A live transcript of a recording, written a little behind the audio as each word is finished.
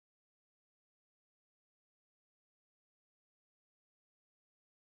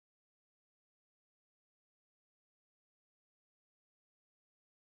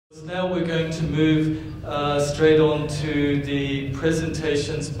Now we're going to move straight on to the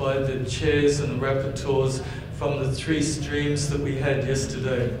presentations by the chairs and the rapporteurs from the three streams that we had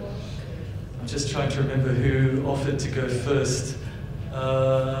yesterday. I'm just trying to remember who offered to go first.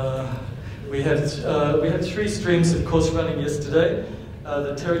 We had three streams, of course, running yesterday.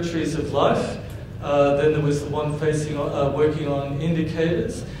 The territories of life, then there was the one working on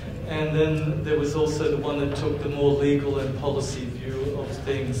indicators, and then there was also the one that took the more legal and policy view of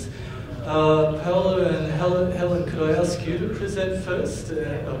things. Paolo and Helen, could I ask you to present first?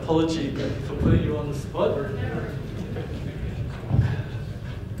 Apology for putting you on the spot.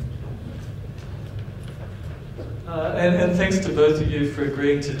 And thanks to both of you for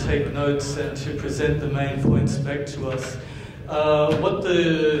agreeing to take notes and to present the main points back to us. What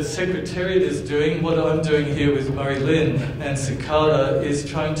the Secretariat is doing, what I'm doing here with Marilyn and Cicada, is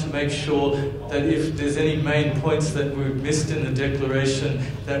trying to make sure that if there's any main points that were missed in the declaration,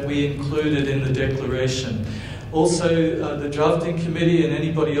 that we include it in the declaration. Also, the drafting committee and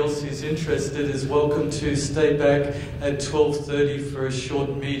anybody else who's interested is welcome to stay back at 12:30 for a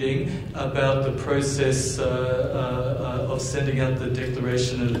short meeting about the process of sending out the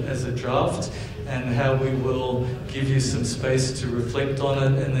declaration as a draft, and how we will give you some space to reflect on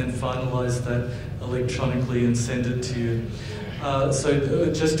it and then finalise that electronically and send it to you.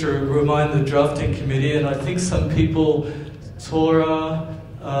 So just to remind the drafting committee, and I think some people, Tora,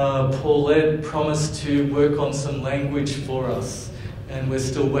 Paulette promised to work on some language for us, and we're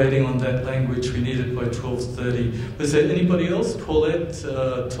still waiting on that language. We need it by 12:30. Was there anybody else? Paulette,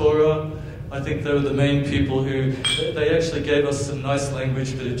 Tora? I think they were the main people who, they actually gave us some nice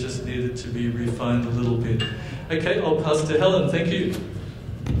language, but it just needed to be refined a little bit. Okay, I'll pass to Helen. Thank you.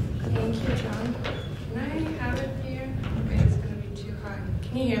 Thank you, John. Can I have it here? Okay, it's going to be too high.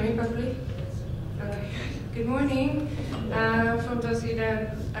 Can you hear me properly? Okay. Good morning. For those of you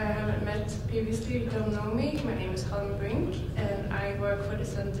that I haven't met previously, who don't know me, my name is Helen Brink, and I work for the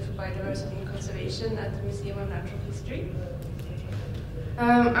Center for Biodiversity and Conservation at the Museum of Natural History.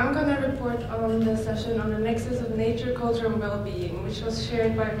 I'm going to report on the session on the nexus of nature, culture, and well-being, which was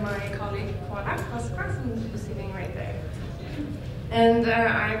shared by my colleague Paula Pasquas, who's sitting right there. And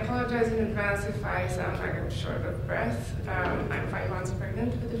I apologize in advance if I sound like I'm short of breath. I'm 5 months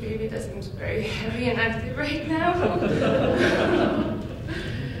pregnant with a baby that seems very heavy and active right now.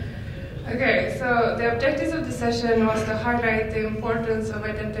 Okay, so the objectives of the session was to highlight the importance of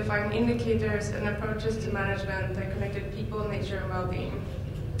identifying indicators and approaches to management that connected people, nature, and well-being.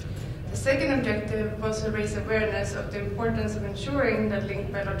 The second objective was to raise awareness of the importance of ensuring that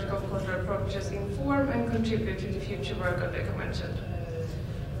linked biological cultural approaches inform and contribute to the future work of the Convention,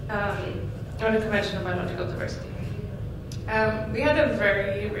 or the Convention on Biological Diversity. We had a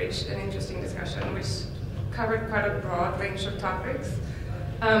very rich and interesting discussion, which covered quite a broad range of topics.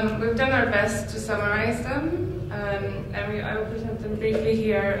 We've done our best to summarize them, and I will present them briefly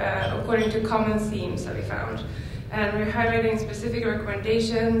here according to common themes that we found. And we're highlighting specific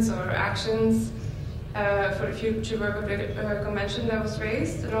recommendations or actions for the future work of the Convention that was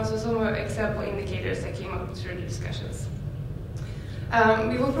raised, and also some example indicators that came up through the discussions.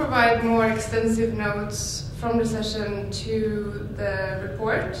 We will provide more extensive notes from the session to the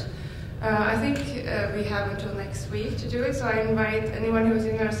report. I think we have until next week to do it, so I invite anyone who is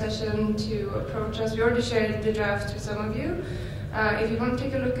in our session to approach us. We already shared the draft with some of you. If you want to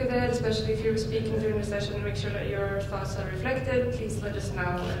take a look at it, especially if you're speaking during the session, make sure that your thoughts are reflected. Please let us know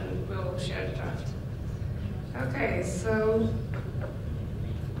and we'll share the draft. Okay, so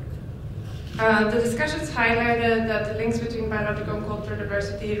the discussions highlighted that the links between biological and cultural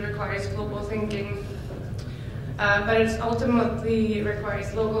diversity requires global thinking, but it ultimately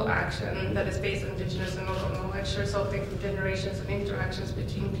requires local action that is based on indigenous and local knowledge, resulting from generations of interactions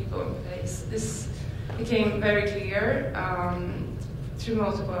between people and place. This became very clear through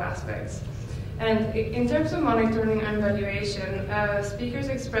multiple aspects. And in terms of monitoring and evaluation, speakers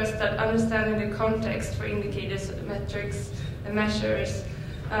expressed that understanding the context for indicators, metrics, and measures,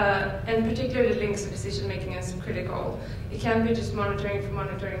 and particularly the links to decision making is critical. It can't be just monitoring for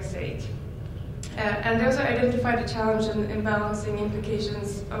monitoring's sake. And they also identified the challenge in balancing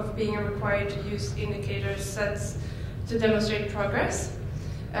implications of being required to use indicator sets to demonstrate progress,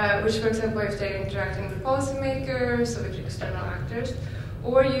 which, for example, if they're interacting with policymakers or with external actors,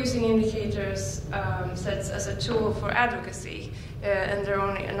 or using indicators sets as a tool for advocacy and their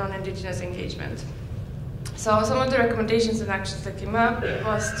own non-Indigenous engagement. So some of the recommendations and actions that came up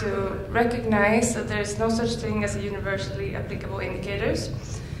was to recognize that there is no such thing as a universally applicable indicators.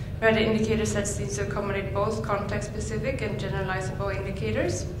 Rather, indicator sets need to accommodate both context-specific and generalizable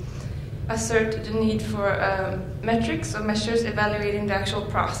indicators. assert the need for metrics or measures evaluating the actual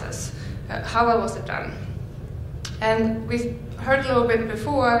process. How well was it done? And we heard a little bit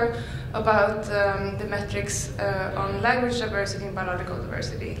before about the metrics on language diversity and biological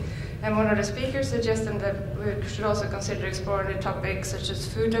diversity. And one of the speakers suggested that we should also consider exploring the topics such as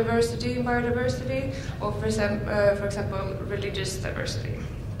food diversity and biodiversity, or for example, religious diversity.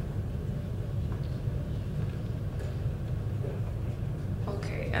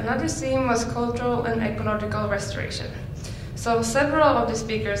 Okay, another theme was cultural and ecological restoration. So several of the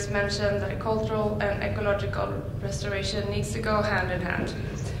speakers mentioned that cultural and ecological restoration needs to go hand in hand.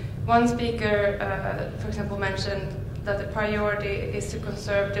 One speaker, for example, mentioned that the priority is to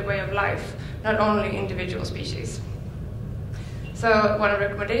conserve the way of life, not only individual species. So one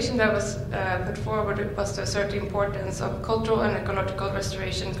recommendation that was put forward was to assert the importance of cultural and ecological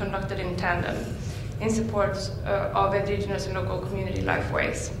restoration conducted in tandem in support of indigenous and local community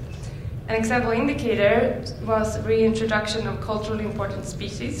lifeways. An example indicator was reintroduction of culturally important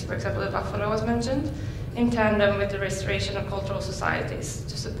species, for example, the buffalo was mentioned, in tandem with the restoration of cultural societies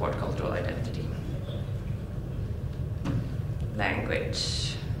to support cultural identity.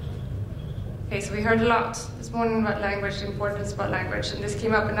 Language. Okay, so we heard a lot this morning about language, the importance about language, and this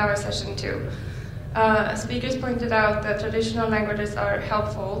came up in our session too. Speakers pointed out that traditional languages are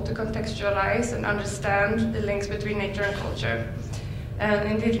helpful to contextualize and understand the links between nature and culture.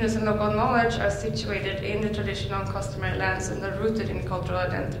 And indigenous and local knowledge are situated in the traditional and customary lands and are rooted in cultural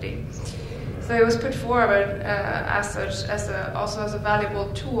identity. So it was put forward as such, also as a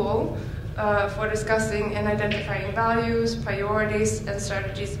valuable tool for discussing and identifying values, priorities, and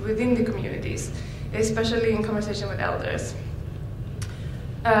strategies within the communities, especially in conversation with elders.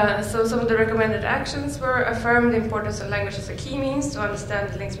 So some of the recommended actions were affirm the importance of language as a key means to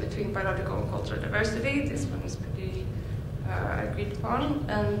understand the links between biological and cultural diversity. This one is pretty agreed upon.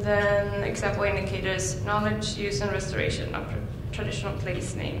 And then example indicators, knowledge, use, and restoration of traditional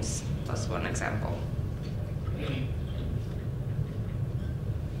place names. That's one example.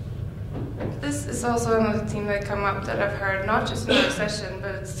 This is also another theme that come up that I've heard, not just in our session,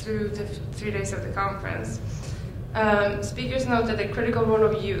 but through the 3 days of the conference. Speakers noted the critical role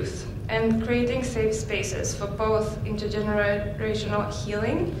of youth and creating safe spaces for both intergenerational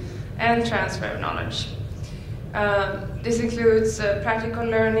healing and transfer of knowledge. This includes practical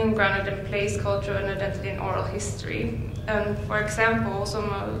learning grounded in place, culture, and identity and oral history. And for example, some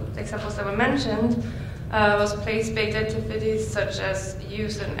of the examples that were mentioned was place-based activities such as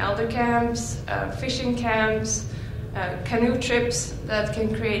youth and elder camps, fishing camps, canoe trips that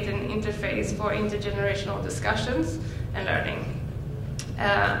can create an interface for intergenerational discussions and learning.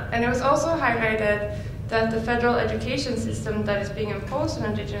 And it was also highlighted that the federal education system that is being imposed on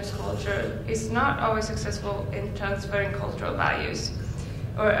indigenous culture is not always successful in transferring cultural values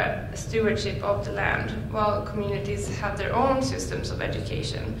or stewardship of the land, while communities have their own systems of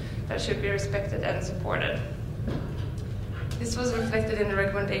education that should be respected and supported. This was reflected in the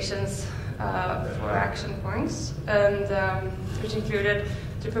recommendations for action points, and which included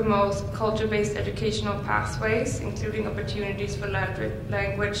to promote culture-based educational pathways, including opportunities for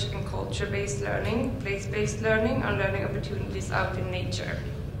language and culture-based learning, place-based learning, and learning opportunities out in nature.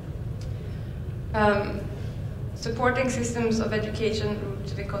 Supporting systems of education rooted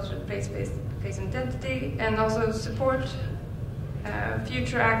to the cultural place-based identity, and also support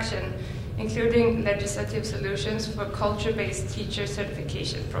future action, including legislative solutions for culture-based teacher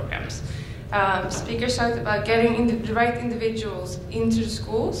certification programs. Speakers talked about getting the right individuals into the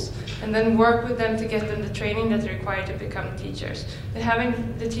schools and then work with them to get them the training that's required to become teachers. And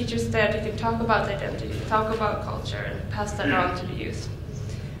having the teachers there that can talk about identity, talk about culture, and pass that on to the youth.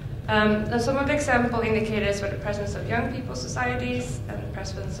 Now some of the example indicators were the presence of young people societies and the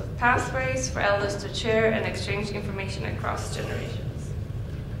presence of pathways for elders to share and exchange information across generations.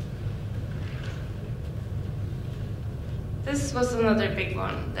 This was another big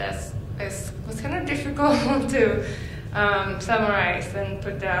one that was kind of difficult to summarize and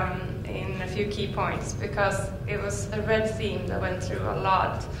put down in a few key points, because it was a red theme that went through a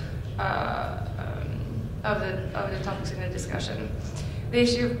lot of the topics in the discussion. The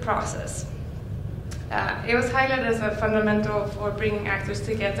issue of process. It was highlighted as a fundamental for bringing actors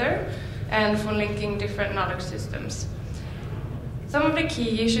together and for linking different knowledge systems. Some of the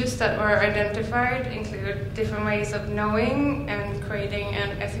key issues that were identified include different ways of knowing and creating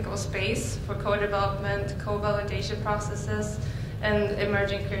an ethical space for co-development, co-validation processes, and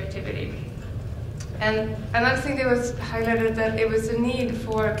emerging creativity. And another thing that was highlighted, that it was a need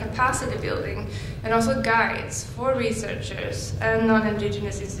for capacity building and also guides for researchers and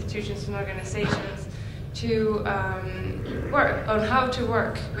non-Indigenous institutions and organizations to work on how to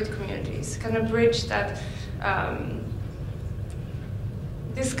work with communities, kind of bridge that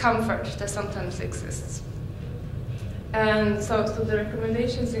discomfort that sometimes exists. And so the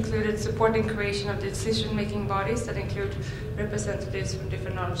recommendations included supporting creation of decision-making bodies that include representatives from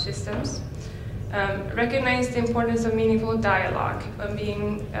different knowledge systems, recognize the importance of meaningful dialogue and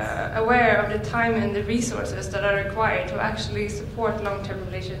being aware of the time and the resources that are required to actually support long-term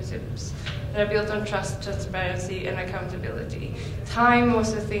relationships that are built on trust, transparency, and accountability. Time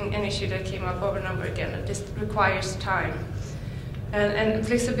was an issue that came up over and over again. It just requires time and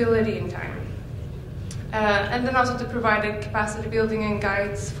flexibility in time. And then also to provide a capacity building and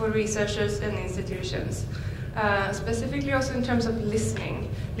guides for researchers and institutions. Specifically also in terms of listening.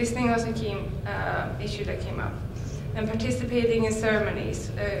 Listening was a key issue that came up. And participating in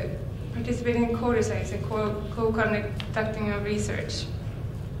ceremonies, participating in co-designs and co-conducting of research.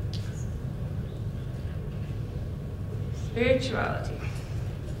 Spirituality.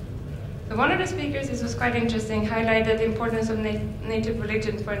 So one of the speakers, this was quite interesting, highlighted the importance of native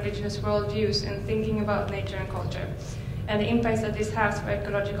religion for indigenous worldviews in thinking about nature and culture, and the impacts that this has for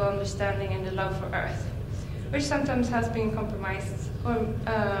ecological understanding and the love for Earth, which sometimes has been compromised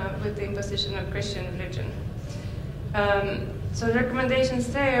with the imposition of Christian religion. So the recommendations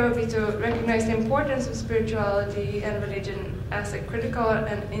there would be to recognize the importance of spirituality and religion as a critical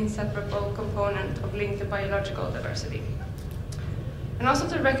and inseparable component of linked to biological diversity. And also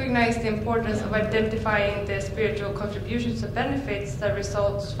to recognize the importance of identifying the spiritual contributions and benefits that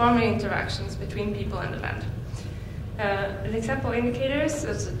results from interactions between people and the land. An example indicators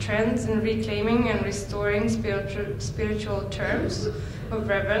is trends in reclaiming and restoring spiritual terms of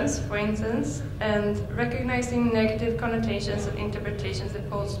reverence, for instance, and recognizing negative connotations and interpretations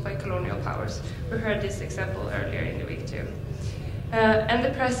imposed by colonial powers. We heard this example earlier in the week too. And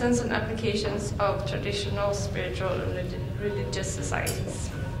the presence and applications of traditional spiritual and religious societies.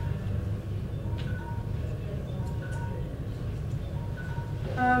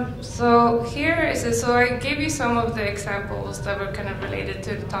 So I gave you some of the examples that were kind of related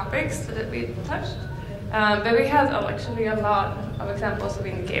to the topics that we touched, but we had actually a lot of examples of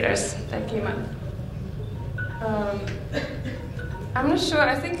indicators that came up. I'm not sure,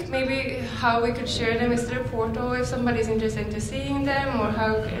 I think maybe how we could share them is through a portal if somebody's interested in seeing them, or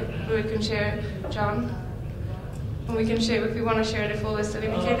how we can share, John? And we can share, if we want to share the full list of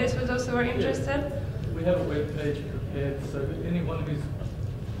indicators for those who are interested. We have a web page prepared, so anyone who's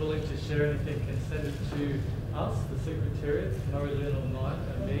willing to share anything can send it to us, the Secretariat, Marilyn or Mike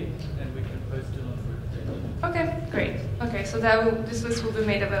and me, and we can post it on the web page. Okay, great. Okay, so this list will be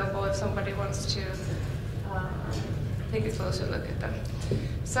made available if somebody wants to take a closer look at them.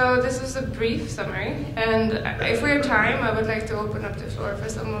 So this is a brief summary, and if we have time, I would like to open up the floor for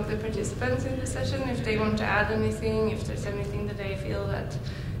some of the participants in the session, if they want to add anything, if there's anything that they feel that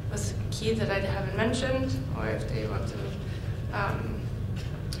was key that I haven't mentioned, or if they want to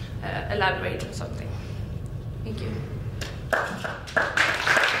elaborate on something. Thank you.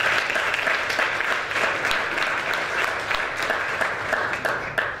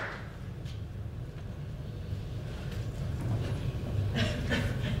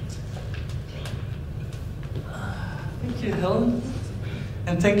 Thank you, Helen.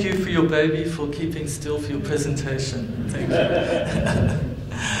 And thank you for your baby for keeping still for your presentation. Thank you.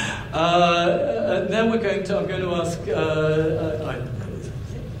 Now I'm going to ask,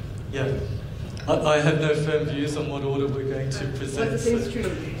 I have no firm views on what order we're going to present. What's the same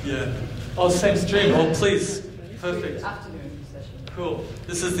stream? Yeah. Oh, same stream. Oh, please. Perfect. Afternoon session. Cool.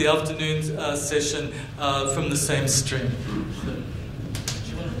 This is the afternoon session from the same stream.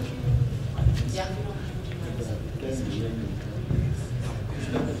 Yeah.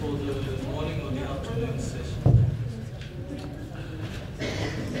 For the morning or the afternoon session.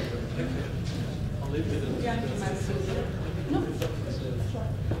 Okay. I'll leave it at that. No.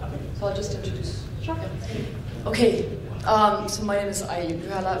 So I'll just introduce. Sure. Okay. So my name is Aili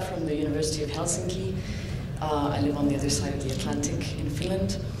Pyhälä from the University of Helsinki. I live on the other side of the Atlantic in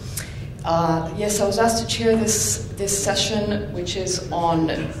Finland. Yes, I was asked to chair this session, which is on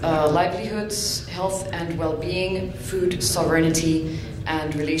livelihoods, health and well-being, food sovereignty,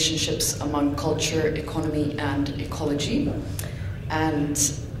 and relationships among culture, economy, and ecology. And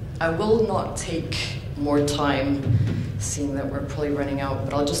I will not take more time, seeing that we're probably running out,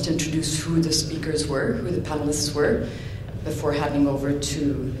 but I'll just introduce who the speakers were, who the panelists were, before handing over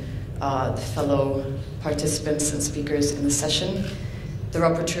to the fellow participants and speakers in the session. The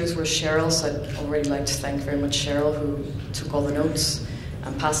rapporteurs were Cheryl, so I'd already like to thank very much Cheryl, who took all the notes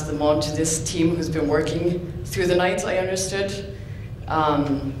and passed them on to this team who's been working through the night, I understood.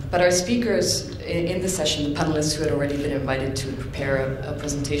 But our speakers in the session, the panelists who had already been invited to prepare a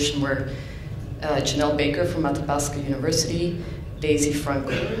presentation were Janelle Baker from Athabasca University, Daisy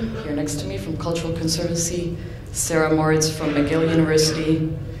Franco, here next to me, from Cultural Conservancy, Sarah Moritz from McGill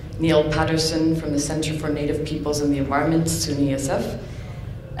University, Neil Patterson from the Center for Native Peoples and the Environment, SUNY ESF,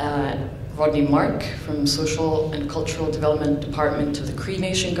 Rodney Mark from Social and Cultural Development Department of the Cree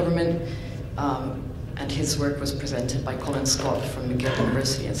Nation Government, and his work was presented by Colin Scott from McGill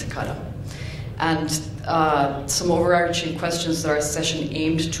University in Sakata. And some overarching questions that our session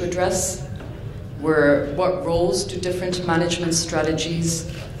aimed to address were: what roles do different management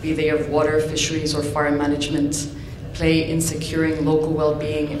strategies, be they of water, fisheries, or fire management, play in securing local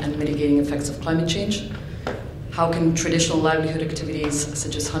well-being and mitigating effects of climate change? How can traditional livelihood activities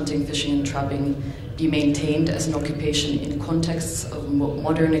such as hunting, fishing, and trapping be maintained as an occupation in contexts of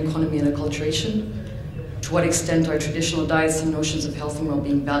modern economy and acculturation? To what extent are traditional diets and notions of health and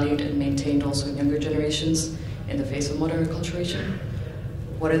well-being valued and maintained also in younger generations in the face of modern acculturation?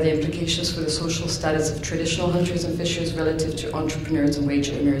 What are the implications for the social status of traditional hunters and fishers relative to entrepreneurs and wage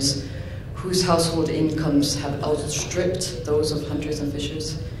earners whose household incomes have outstripped those of hunters and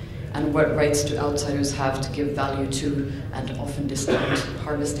fishers? And what rights do outsiders have to give value to and often discount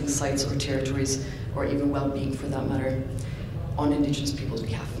harvesting sites or territories, or even well-being for that matter, on Indigenous people's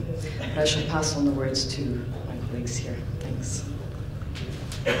behalf? But I shall pass on the words to my colleagues here. Thanks.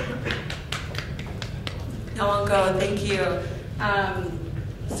 Nawanko, thank you.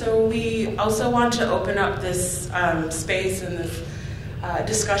 So we also want to open up this space and this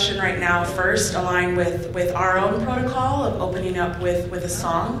discussion right now first, aligned with our own protocol of opening up with a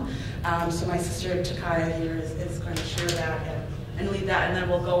song. So my sister Takaya here is going to share that and lead that, and then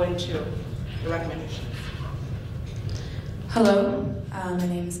we'll go into the recommendations. Hello, my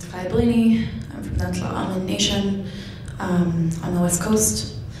name is Takaya Bellini. I'm from the Tla'amin Nation on the West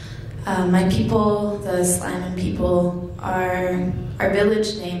Coast. My people, the Slamin people, our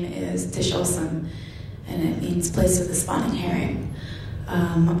village name is Tishosan, and it means place of the spawning herring.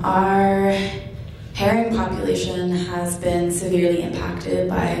 Our herring population has been severely impacted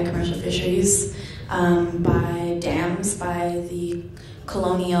by commercial fisheries, by dams, by the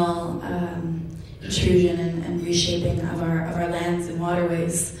colonial intrusion and reshaping of our lands and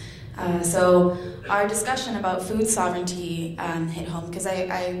waterways. So our discussion about food sovereignty hit home, because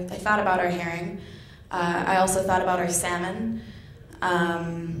I thought about our herring. I also thought about our salmon.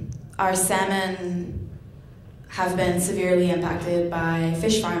 Our salmon have been severely impacted by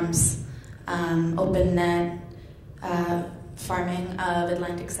fish farms, open net farming of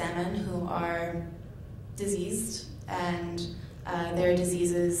Atlantic salmon who are diseased, and their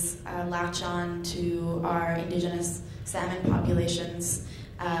diseases latch on to our indigenous salmon populations,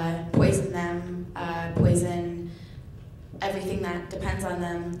 poison them, poison everything that depends on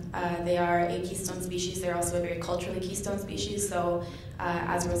them. They are a keystone species. They're also a very culturally keystone species, so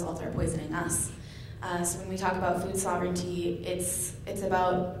as a result are poisoning us. So when we talk about food sovereignty, it's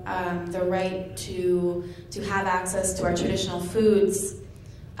about the right to have access to our traditional foods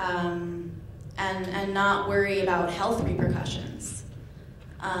and not worry about health repercussions.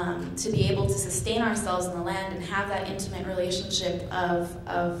 To be able to sustain ourselves in the land and have that intimate relationship of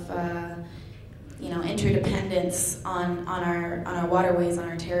interdependence on our waterways, on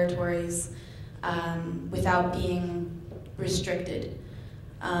our territories, without being restricted.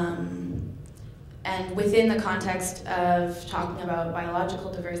 And within the context of talking about biological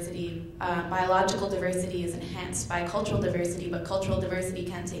diversity is enhanced by cultural diversity, but cultural diversity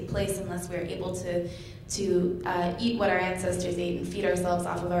can't take place unless we're able to eat what our ancestors ate and feed ourselves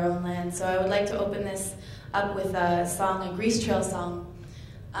off of our own land. So I would like to open this up with a song, a Grease Trail song.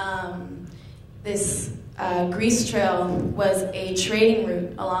 This Grease Trail was a trading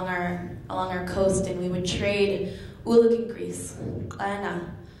route along our coast, and we would trade ulukin grease,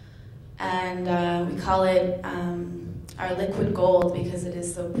 klana. And we call it our liquid gold because it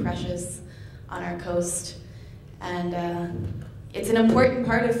is so precious on our coast. And it's an important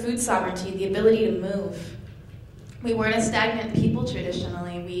part of food sovereignty, the ability to move. We weren't a stagnant people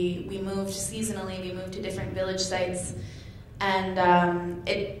traditionally. We moved seasonally, we moved to different village sites. And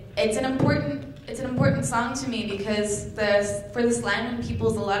it's an important song to me because for the Slamin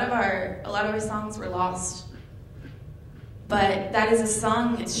peoples, a lot of our songs were lost. But that is a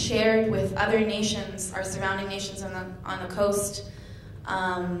song. It's shared with other nations, our surrounding nations on the coast,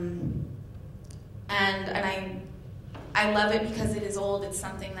 and I love it because it is old. It's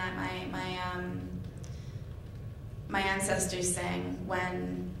something that my ancestors sang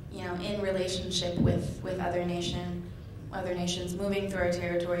when in relationship with other nations moving through our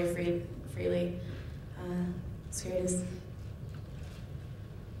territory freely. So here it is.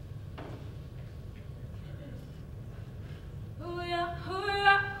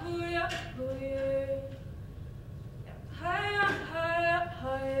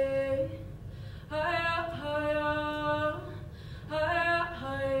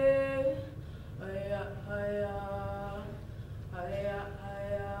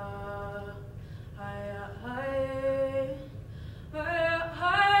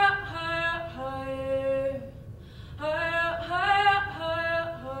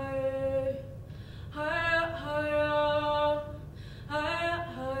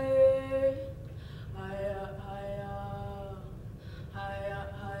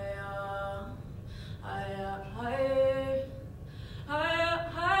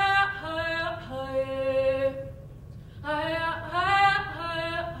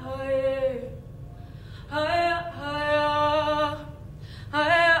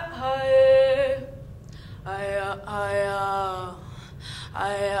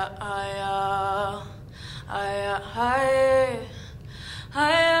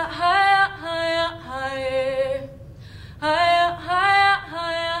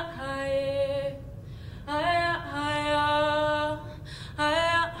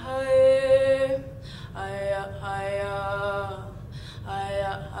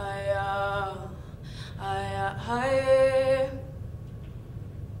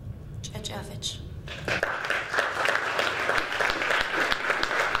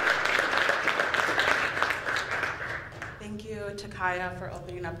 Thank you to Kaya for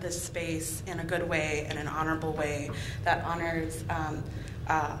opening up this space in a good way, in an honorable way that honors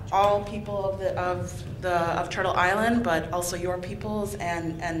all people of Turtle Island, but also your peoples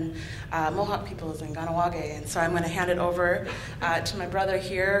and Mohawk peoples in Ganawage. And so I'm going to hand it over to my brother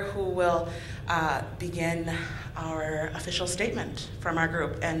here, who will begin our official statement from our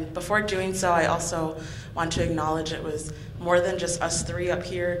group. And before doing so, I also want to acknowledge it was more than just us three up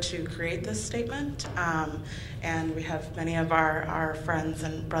here to create this statement. And we have many of our friends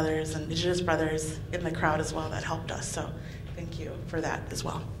and brothers and Indigenous brothers in the crowd as well that helped us. So thank you for that as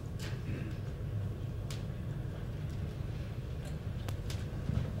well.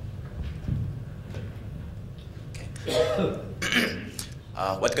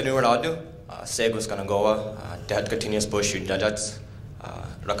 What Ganu Ranadu, Segus Ganangoa, Dad Continuous Bush, Jajats,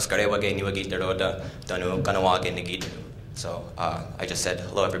 Ruxkarewa Niwagi Teroda, Danu Ganawage Nigid. So I just said,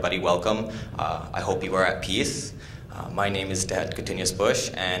 hello everybody, welcome. I hope you are at peace. My name is Dad Continuous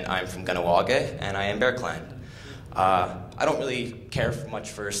Bush, and I'm from Ganawage, and I am Bear Clan. I don't really care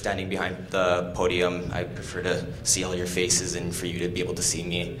much for standing behind the podium. I prefer to see all your faces and for you to be able to see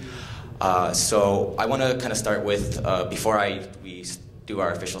me. So I want to kind of start with, before we do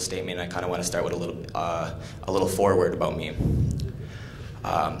our official statement, I kind of want to start with a little forward about me.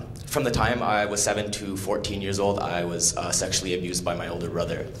 From the time I was 7 to 14 years old, I was sexually abused by my older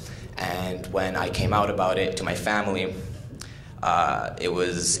brother. And when I came out about it to my family, it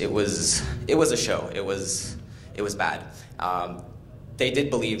was a show. It was bad. They did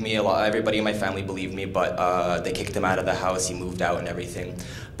believe me. Everybody in my family believed me, but they kicked him out of the house. He moved out and everything.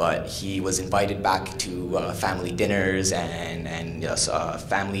 But he was invited back to family dinners and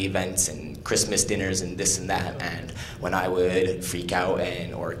family events and Christmas dinners and this and that. And when I would freak out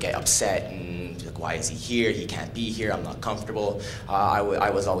or get upset and like, why is he here? He can't be here. I'm not comfortable. I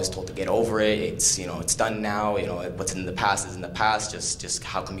was always told to get over it. It's done now. What's in the past is in the past. Just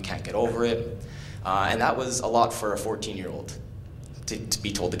how come you can't get over it? And that was a lot for a 14-year-old to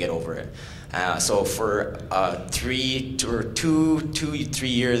be told to get over it. So for 3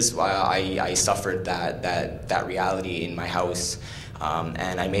 years, I suffered that reality in my house.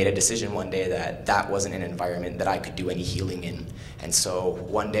 And I made a decision one day that wasn't an environment that I could do any healing in. And so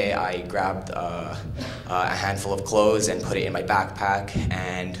one day I grabbed a handful of clothes and put it in my backpack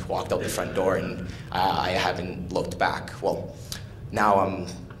and walked out the front door, and I haven't looked back. Well, now I'm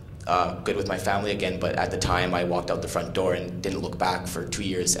good with my family again, but at the time I walked out the front door and didn't look back for 2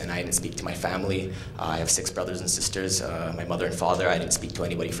 years, and I didn't speak to my family. I have 6 brothers and sisters, my mother and father. I didn't speak to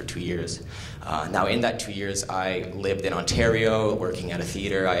anybody for 2 years. Now in that 2 years, I lived in Ontario, working at a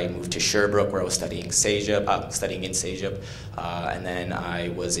theater. I moved to Sherbrooke, where I was studying in CEGEP, and then I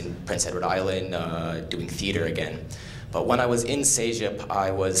was in Prince Edward Island doing theater again. But when I was in CEGEP,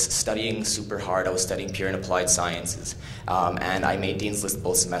 I was studying super hard. I was studying pure and applied sciences. And I made Dean's List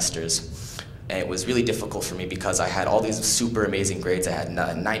both semesters. And it was really difficult for me because I had all these super amazing grades. I had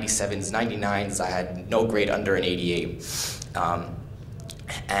 97s, 99s. I had no grade under an 88.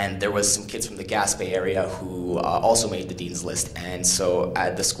 And there was some kids from the Gaspé area who also made the Dean's List. And so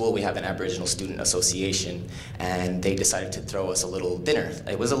at the school, we have an Aboriginal Student Association, and they decided to throw us a little dinner.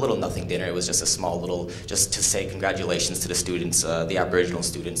 It was a little nothing dinner. It was just a small little, just to say congratulations to the students, the Aboriginal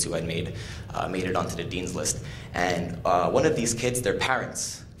students who had made it onto the Dean's List. And one of these kids, their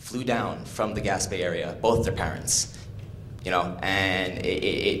parents, flew down from the Gaspé area, both their parents. And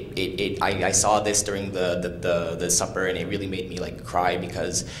I saw this during the supper, and it really made me like cry,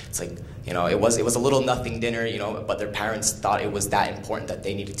 because it's like, it was a little nothing dinner, but their parents thought it was that important that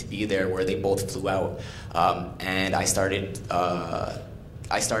they needed to be there, where they both flew out. And my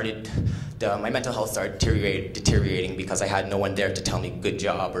mental health started deteriorating because I had no one there to tell me good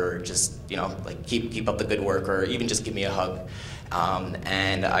job, or just, like keep up the good work, or even just give me a hug.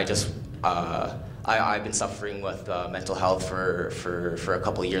 And I've been suffering with mental health for a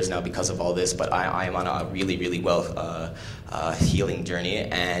couple of years now because of all this, but I am on a really, really well healing journey.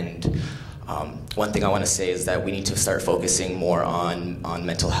 And One thing I want to say is that we need to start focusing more on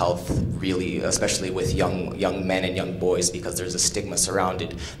mental health, really, especially with young men and young boys, because there's a stigma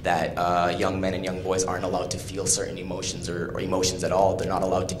surrounded that young men and young boys aren't allowed to feel certain emotions or emotions at all. They're not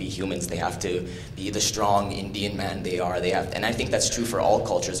allowed to be humans. They have to be the strong Indian man they are. And I think that's true for all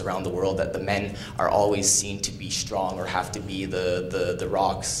cultures around the world, that the men are always seen to be strong or have to be the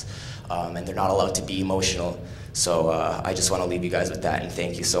rocks, and they're not allowed to be emotional. So I just want to leave you guys with that, and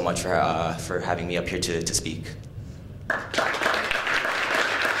thank you so much for having me up here to speak.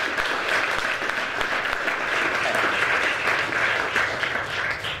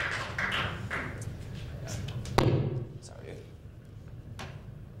 Sorry.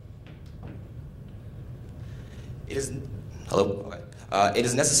 Hello. Okay. It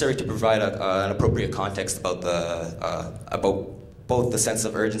is necessary to provide an appropriate context about both the sense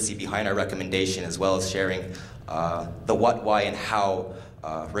of urgency behind our recommendation, as well as sharing the what, why, and how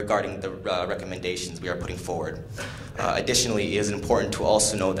regarding the recommendations we are putting forward. Additionally, it is important to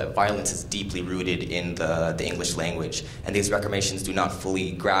also know that violence is deeply rooted in the English language, and these recommendations do not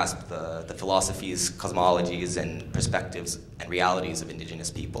fully grasp the philosophies, cosmologies, and perspectives and realities of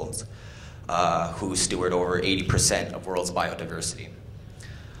Indigenous peoples, who steward over 80% of world's biodiversity.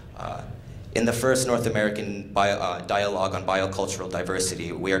 In the first North American dialogue on biocultural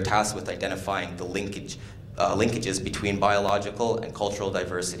diversity, we are tasked with identifying the linkages between biological and cultural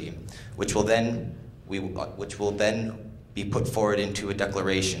diversity, which will then be put forward into a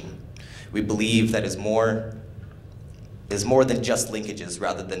declaration. We believe that is more than just linkages,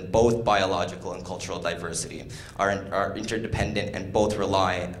 rather than both biological and cultural diversity are interdependent and both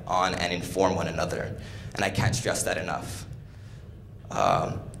rely on and inform one another. And I can't stress that enough.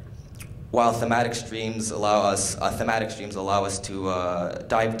 While thematic streams allow us to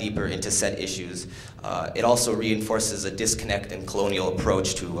dive deeper into said issues, it also reinforces a disconnect and colonial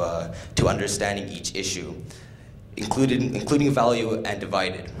approach to understanding each issue, including value and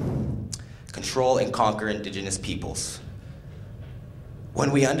divided. Control and conquer Indigenous peoples.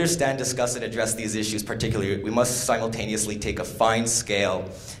 When we understand, discuss, and address these issues particularly, we must simultaneously take a fine-scale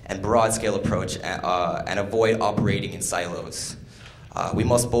and broad-scale approach and avoid operating in silos. We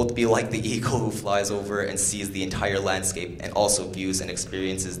must both be like the eagle who flies over and sees the entire landscape and also views and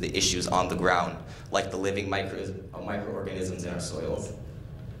experiences the issues on the ground, like the living microorganisms in our soils.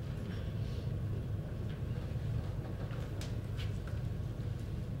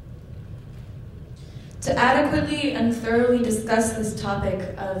 To adequately and thoroughly discuss this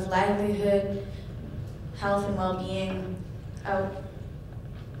topic of livelihood, health, and well-being,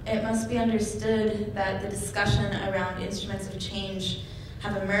 it must be understood that the discussion around instruments of change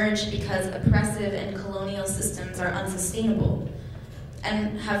have emerged because oppressive and colonial systems are unsustainable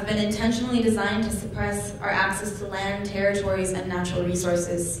and have been intentionally designed to suppress our access to land, territories, and natural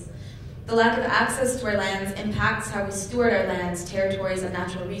resources. The lack of access to our lands impacts how we steward our lands, territories, and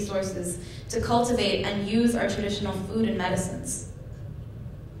natural resources to cultivate and use our traditional food and medicines.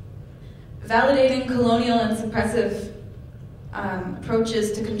 Validating colonial and suppressive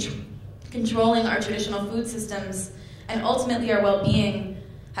approaches to controlling our traditional food systems and ultimately our well-being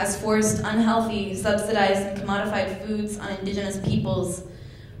has forced unhealthy, subsidized, and commodified foods on Indigenous peoples,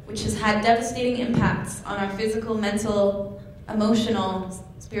 which has had devastating impacts on our physical, mental, emotional,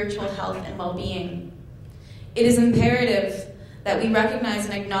 spiritual health, and well-being. It is imperative that we recognize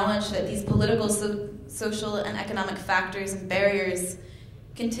and acknowledge that these political, social, and economic factors and barriers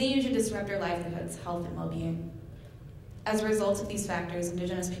continue to disrupt our livelihoods, health, and well-being. As a result of these factors,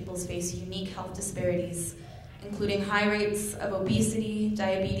 Indigenous peoples face unique health disparities, including high rates of obesity,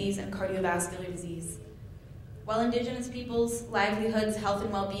 diabetes, and cardiovascular disease. While Indigenous peoples' livelihoods, health,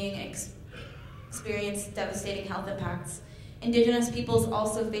 and well-being experience devastating health impacts, Indigenous peoples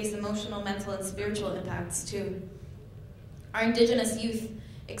also face emotional, mental, and spiritual impacts too. Our Indigenous youth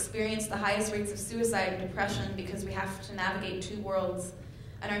experience the highest rates of suicide and depression because we have to navigate two worlds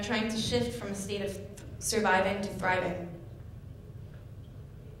and are trying to shift from a state of surviving to thriving.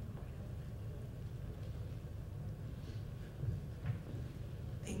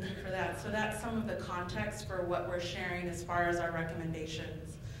 Thank you for that. So that's some of the context for what we're sharing as far as our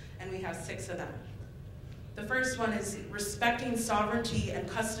recommendations, and we have 6 of them. The first one is respecting sovereignty and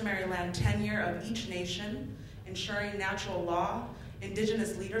customary land tenure of each nation, ensuring natural law,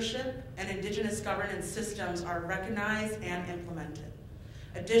 Indigenous leadership, and Indigenous governance systems are recognized and implemented.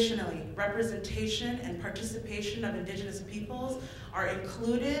 Additionally, representation and participation of Indigenous peoples are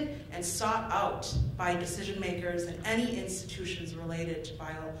included and sought out by decision makers in any institutions related to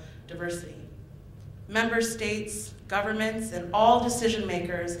biodiversity. Member states, governments, and all decision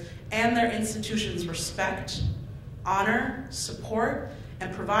makers and their institutions respect, honor, support,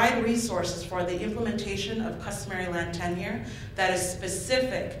 and provide resources for the implementation of customary land tenure that is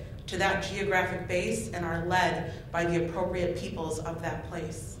specific to that geographic base and are led by the appropriate peoples of that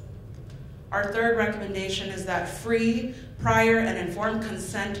place. Our third recommendation is that free, prior, and informed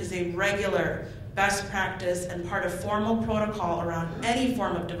consent is a regular best practice and part of formal protocol around any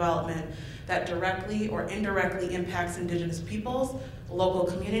form of development that directly or indirectly impacts Indigenous peoples, local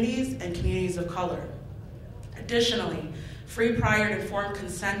communities, and communities of color. Additionally, free, prior, and informed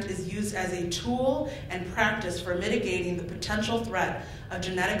consent is used as a tool and practice for mitigating the potential threat of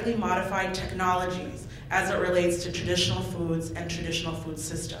genetically modified technologies as it relates to traditional foods and traditional food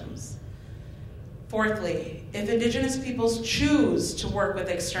systems. Fourthly, if Indigenous peoples choose to work with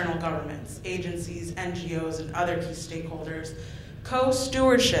external governments, agencies, NGOs, and other key stakeholders,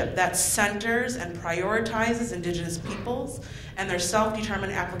 co-stewardship that centers and prioritizes Indigenous peoples and their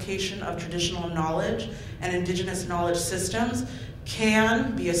self-determined application of traditional knowledge and Indigenous knowledge systems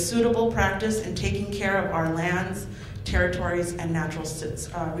can be a suitable practice in taking care of our lands, territories, and natural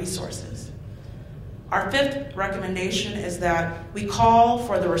resources. Our fifth recommendation is that we call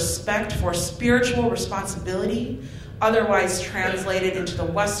for the respect for spiritual responsibility, otherwise translated into the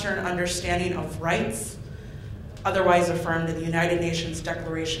Western understanding of rights, otherwise affirmed in the United Nations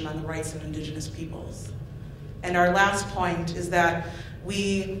Declaration on the Rights of Indigenous Peoples. And our last point is that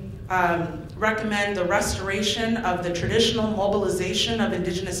we recommend the restoration of the traditional mobilization of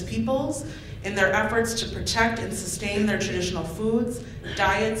Indigenous peoples in their efforts to protect and sustain their traditional foods,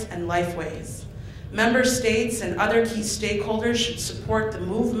 diets, and lifeways. Member states and other key stakeholders should support the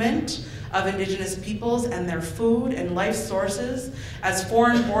movement of Indigenous peoples and their food and life sources as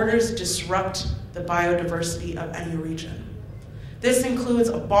foreign borders disrupt the biodiversity of any region. This includes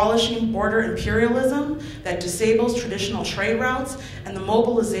abolishing border imperialism that disables traditional trade routes and the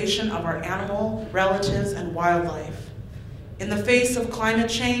mobilization of our animal relatives and wildlife. In the face of climate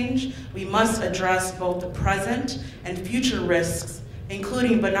change, we must address both the present and future risks,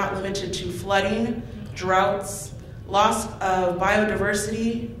 including but not limited to flooding, droughts, loss of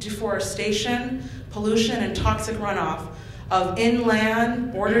biodiversity, deforestation, pollution, and toxic runoff, of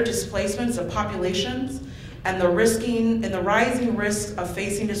inland border displacements of populations, and the rising risk of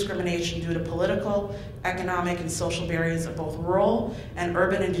facing discrimination due to political, economic, and social barriers of both rural and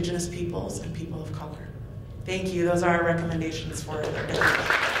urban Indigenous peoples and people of color. Thank you. Those are our recommendations for today.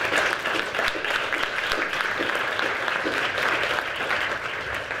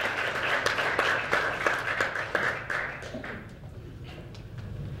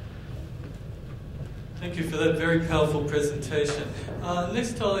 Thank you for that very powerful presentation.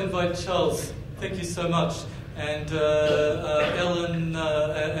 Next I'll invite Charles. Thank you so much. And Ellen,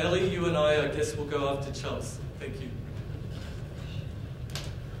 Ellie, you and I guess will go after Charles. Thank you.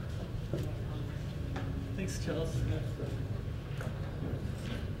 Thanks, Charles.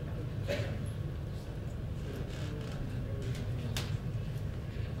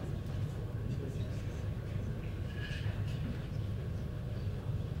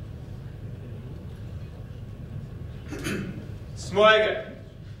 Smoigat,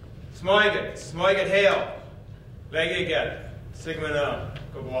 Smoigat, Smoigat Hale, Legigat, Sigmana,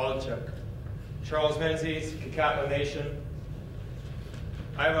 Gobwalchuk, Charles Menzies, Kakatla Nation.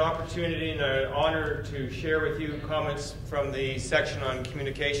 I have an opportunity and an honor to share with you comments from the section on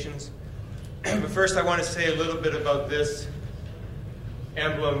communications. But first I want to say a little bit about this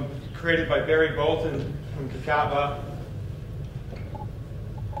emblem created by Barry Bolton from Kakatla.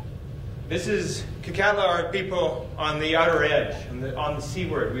 This is, Kakatla are people on the outer edge, on the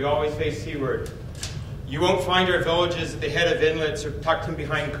seaward. We always face seaward. You won't find our villages at the head of inlets or tucked in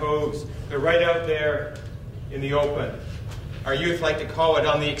behind coves. They're right out there in the open. Our youth like to call it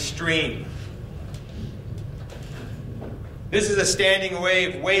on the extreme. This is a standing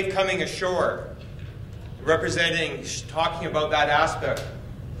wave coming ashore, representing, talking about that aspect.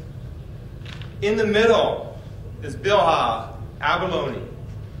 In the middle is Bilha, abalone.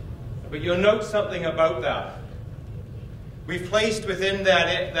 But you'll note something about that. We've placed within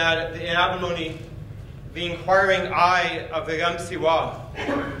that the abalone the inquiring eye of the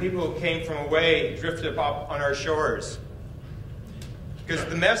Gamsiwa, people who came from away, drifted up on our shores. Because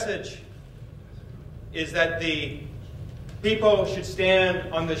the message is that the people should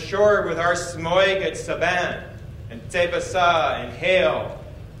stand on the shore with our Smoig at Saban and Tebasa and Hale,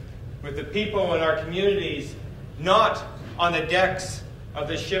 with the people in our communities, not on the decks of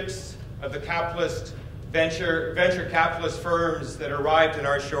the ships of the capitalist venture capitalist firms that arrived in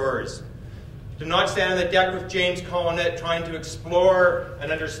our shores. To not stand on the deck with James Collinet trying to explore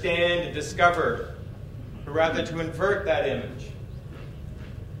and understand and discover, but rather to invert that image.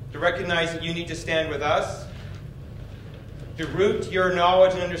 To recognize that you need to stand with us, to root your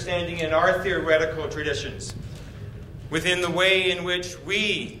knowledge and understanding in our theoretical traditions, within the way in which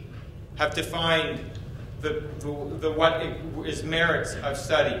we have defined what is merits of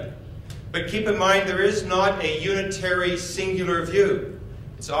study. But keep in mind, there is not a unitary, singular view.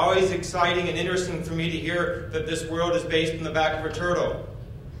 It's always exciting and interesting for me to hear that this world is based in the back of a turtle.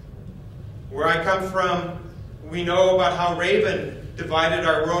 Where I come from, we know about how Raven divided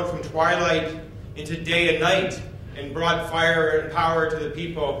our world from twilight into day and night and brought fire and power to the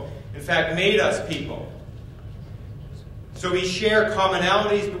people. In fact, made us people. So we share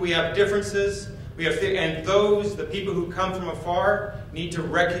commonalities, but we have differences. And the people who come from afar, need to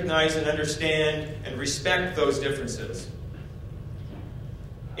recognize and understand and respect those differences.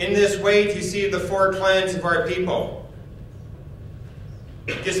 In this wave, you see the 4 clans of our people.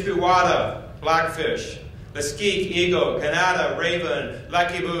 Gisbiwada, Blackfish. Laskeek, Eagle. Kanata, Raven.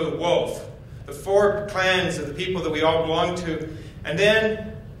 Lakibu, Wolf. The 4 clans of the people that we all belong to. And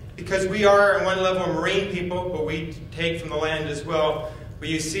then, because we are on one level marine people, but we take from the land as well, but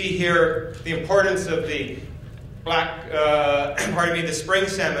you see here the importance of the the spring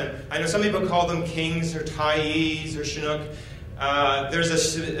salmon. I know some people call them kings or Thais or Chinook. There's a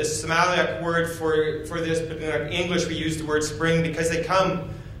Somaliac word for this, but in English we use the word spring because they come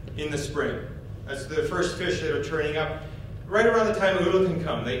in the spring. That's the first fish that are turning up. Right around the time Ulukan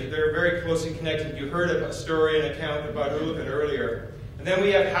come. They're very closely connected. You heard a story and account about Ulukan earlier. And then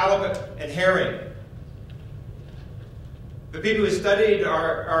we have halibut and herring. The people who studied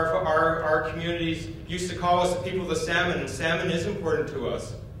our communities used to call us the people of the salmon, and salmon is important to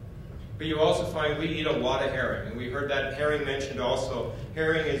us. But you also find we eat a lot of herring, and we heard that herring mentioned also.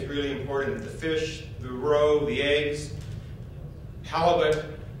 Herring is really important. The fish, the roe, the eggs, halibut.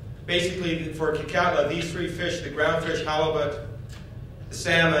 Basically, for Kikatla, these 3 fish, the groundfish, halibut, the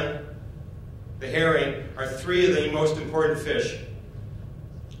salmon, the herring, are 3 of the most important fish.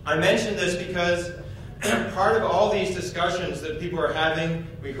 I mention this because part of all these discussions that people are having,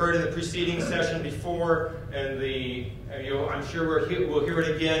 we heard in the preceding session before, and I'm sure we'll hear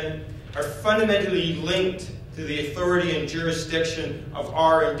it again, are fundamentally linked to the authority and jurisdiction of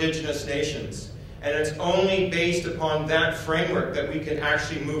our indigenous nations. And it's only based upon that framework that we can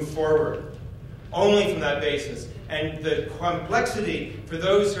actually move forward. Only from that basis. And the complexity for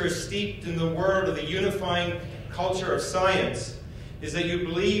those who are steeped in the world of the unifying culture of science is that you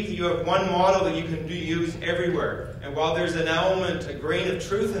believe that you have one model that you can use everywhere. And while there's an element, a grain of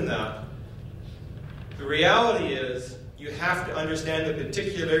truth in that, the reality is you have to understand the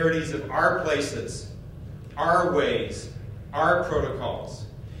particularities of our places, our ways, our protocols.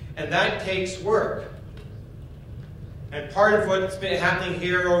 And that takes work. And part of what's been happening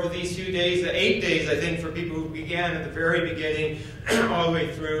here over these few days, the 8 days, I think, for people who began at the very beginning all the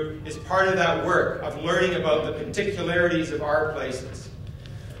way through, is part of that work of learning about the particularities of our places.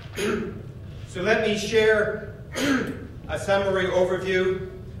 So let me share a summary overview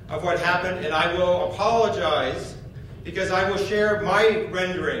of what happened, and I will apologize because I will share my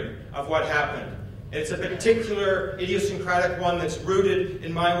rendering of what happened. It's a particular idiosyncratic one that's rooted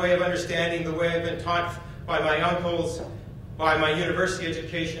in my way of understanding, the way I've been taught by my uncles, by my university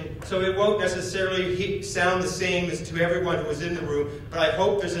education. So it won't necessarily sound the same as to everyone who was in the room, but I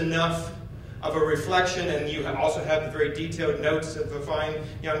hope there's enough of a reflection, and you also have the very detailed notes of a fine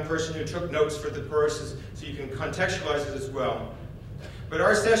young person who took notes for the courses, so you can contextualize it as well. But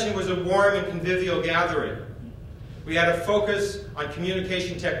our session was a warm and convivial gathering. We had a focus on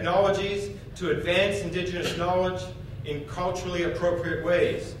communication technologies to advance Indigenous knowledge in culturally appropriate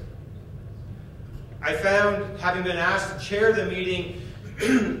ways. I found, having been asked to chair the meeting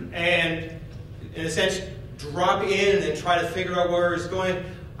and, in a sense, drop in and try to figure out where it's going,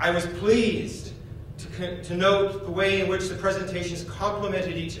 I was pleased to note the way in which the presentations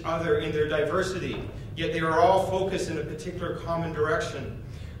complemented each other in their diversity, yet they were all focused in a particular common direction.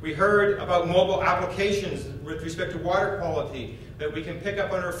 We heard about mobile applications with respect to water quality that we can pick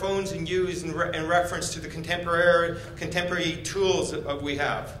up on our phones and use in reference to the contemporary tools that we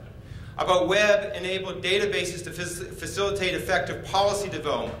have. About web-enabled databases to facilitate effective policy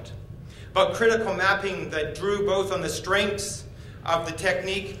development. About critical mapping that drew both on the strengths of the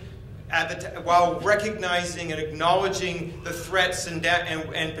technique while recognizing and acknowledging the threats and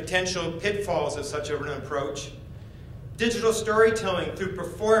potential pitfalls of such an approach. Digital storytelling through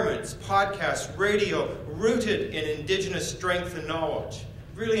performance, podcasts, radio, rooted in Indigenous strength and knowledge.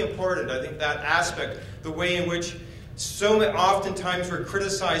 Really important, I think, that aspect, the way in which so oftentimes we're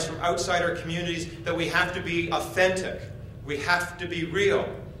criticized from outside our communities that we have to be authentic. We have to be real.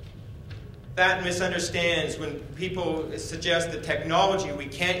 That misunderstands when people suggest that technology, we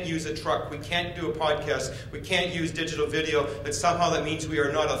can't use a truck, we can't do a podcast, we can't use digital video, that somehow that means we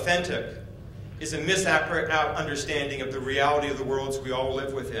are not authentic, is a misunderstanding of the reality of the worlds we all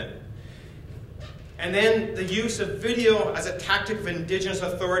live within. And then the use of video as a tactic of indigenous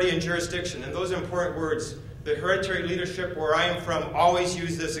authority and jurisdiction, and those are important words. The hereditary leadership where I am from always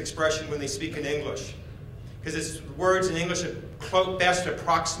use this expression when they speak in English, because it's words in English that best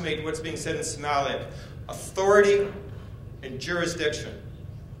approximate what's being said in Somalic. Authority and jurisdiction.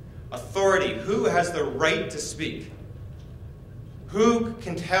 Authority, who has the right to speak? Who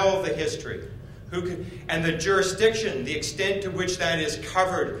can tell the history? And the jurisdiction, the extent to which that is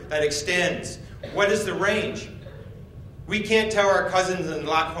covered, that extends. What is the range? We can't tell our cousins in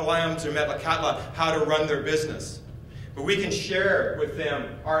Lac Holiams or Metlakatla how to run their business, but we can share with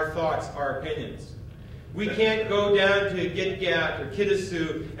them our thoughts, our opinions. We can't go down to Gitga'at or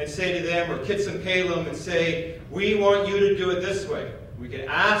Kitasoo and say to them, or Kitsimkalum and say, we want you to do it this way. We can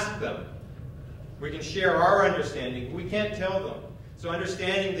ask them. We can share our understanding, but we can't tell them. So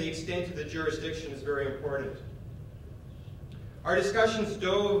understanding the extent of the jurisdiction is very important. Our discussions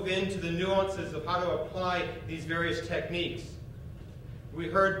dove into the nuances of how to apply these various techniques. We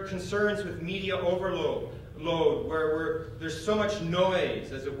heard concerns with media overload, where there's so much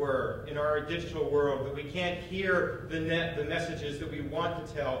noise, as it were, in our digital world that we can't hear the messages that we want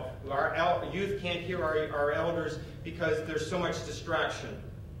to tell. Our youth can't hear our elders because there's so much distraction,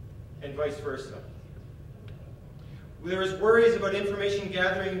 and vice versa. There was worries about information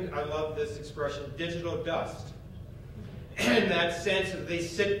gathering, I love this expression, digital dust. In that sense that they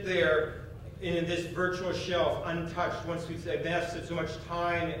sit there in this virtual shelf untouched once we've invested so much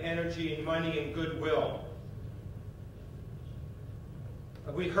time, energy, and money and goodwill.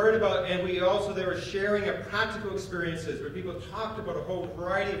 We heard about, and we also, they were sharing of practical experiences where people talked about a whole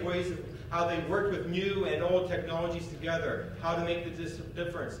variety of ways of how they worked with new and old technologies together, how to make the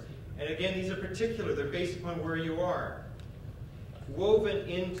difference. And again, these are particular, they're based upon where you are. Woven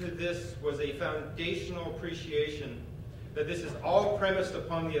into this was a foundational appreciation that this is all premised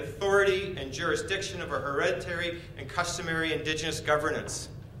upon the authority and jurisdiction of our hereditary and customary indigenous governance.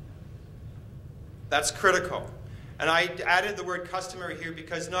 That's critical. And I added the word customary here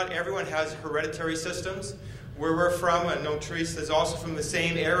because not everyone has hereditary systems. Where we're from, I know Teresa is also from the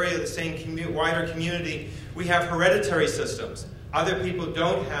same area, the same wider community, we have hereditary systems. Other people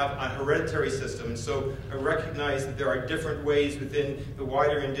don't have a hereditary system, and so I recognize that there are different ways within the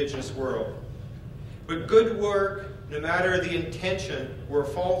wider indigenous world. But good work, no matter the intention, will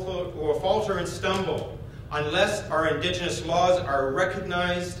falter and stumble unless our indigenous laws are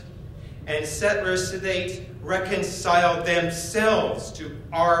recognized and settlers sedate reconcile themselves to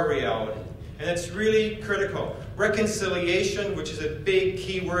our reality. And that's really critical. Reconciliation, which is a big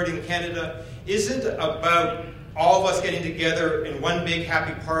key word in Canada, isn't about all of us getting together in one big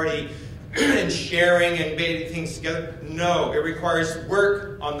happy party and sharing and bathing things together. No, it requires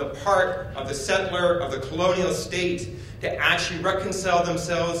work on the part of the settler, of the colonial state, to actually reconcile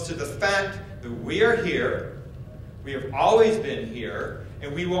themselves to the fact that we are here, we have always been here,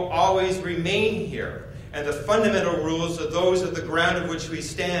 and we will always remain here. And the fundamental rules are those of the ground of which we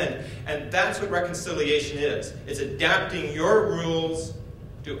stand. And that's what reconciliation is. It's adapting your rules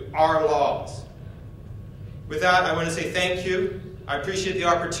to our laws. With that, I want to say thank you. I appreciate the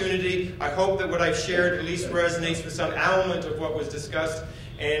opportunity. I hope that what I've shared at least resonates with some element of what was discussed,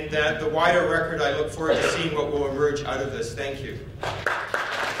 and that the wider record, I look forward to seeing what will emerge out of this. Thank you.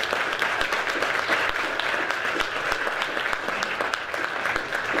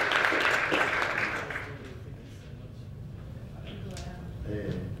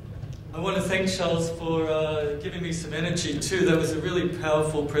 I want to thank Charles for giving me some energy too. That was a really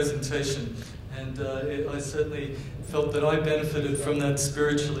powerful presentation, and I certainly felt that I benefited from that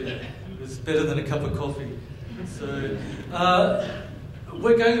spiritually. It was better than a cup of coffee. So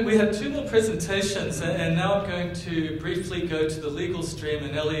we have two more presentations, and now I'm going to briefly go to the legal stream,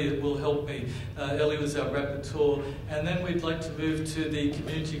 and Ellie will help me. Ellie was our rapporteur, and then we'd like to move to the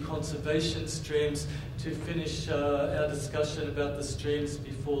community conservation streams to finish our discussion about the streams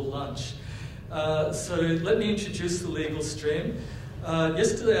before lunch. So let me introduce the legal stream.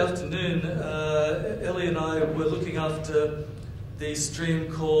 Yesterday afternoon, Ellie and I were looking after the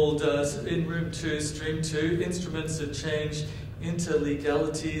stream called, in Room 2, Stream 2, Instruments of Change,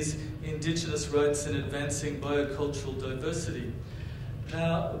 Interlegalities, Indigenous Rights and Advancing Biocultural Diversity.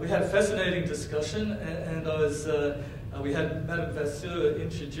 Now, we had a fascinating discussion, and we had Madame Vasseur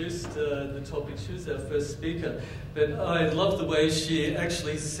introduce the topic. She was our first speaker, but I love the way she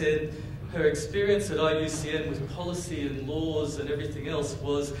actually said her experience at IUCN with policy and laws and everything else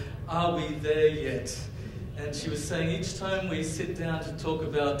was, are we there yet? And she was saying each time we sit down to talk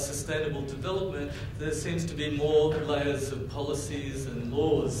about sustainable development, there seems to be more layers of policies and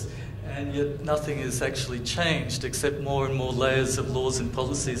laws, and yet nothing has actually changed except more and more layers of laws and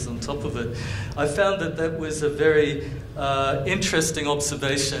policies on top of it. I found that that was a very interesting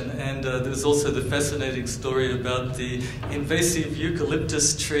observation, and there's also the fascinating story about the invasive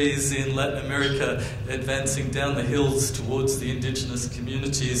eucalyptus trees in Latin America advancing down the hills towards the indigenous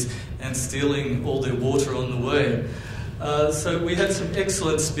communities and stealing all their water on the way. So we had some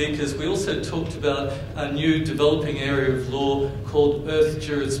excellent speakers. We also talked about a new developing area of law called Earth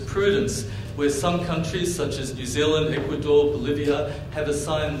jurisprudence, where some countries such as New Zealand, Ecuador, Bolivia have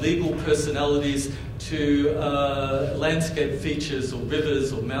assigned legal personalities to landscape features or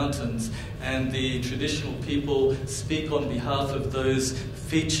rivers or mountains, and the traditional people speak on behalf of those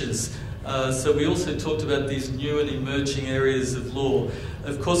features. So we also talked about these new and emerging areas of law.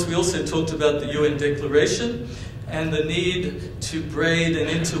 Of course, we also talked about the UN Declaration and the need to braid and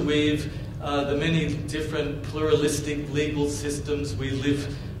interweave the many different pluralistic legal systems we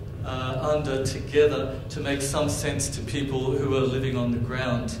live under together to make some sense to people who are living on the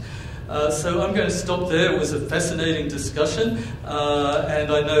ground. So I'm going to stop there. It was a fascinating discussion,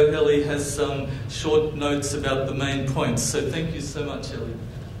 and I know Ellie has some short notes about the main points. So thank you so much, Ellie.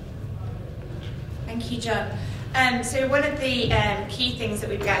 Thank you, John. So one of the key things that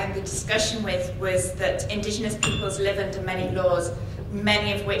we began the discussion with was that Indigenous peoples live under many laws,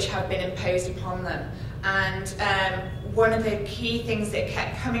 many of which have been imposed upon them. And one of the key things that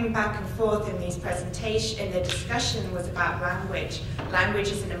kept coming back and forth in these presentations, in the discussion, was about language. Language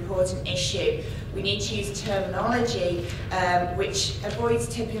is an important issue. We need to use terminology which avoids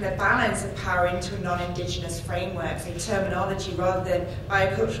tipping the balance of power into a non-Indigenous framework. So terminology rather than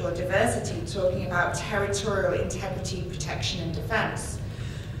biocultural diversity, talking about territorial integrity, protection and defence.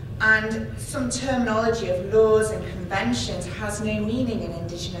 And some terminology of laws and conventions has no meaning in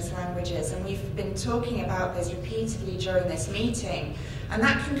Indigenous languages, and we've been talking about this repeatedly during this meeting. And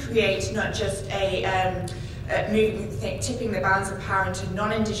that can create not just a tipping the balance of power into a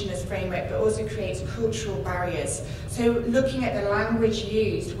non-Indigenous framework, but also creates cultural barriers. So looking at the language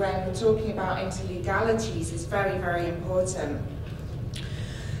used when we're talking about interlegalities is very, very important.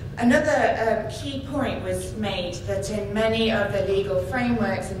 Another key point was made that in many of the legal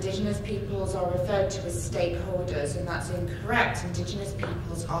frameworks, Indigenous peoples are referred to as stakeholders, and that's incorrect. Indigenous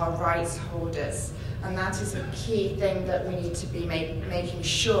peoples are rights holders, and that is a key thing that we need to be making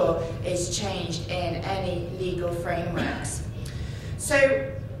sure is changed in any legal frameworks.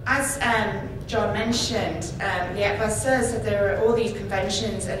 So, as John mentioned, the advisor said there are all these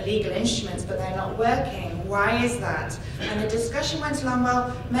conventions and legal instruments, but they're not working. Why is that? And the discussion went along,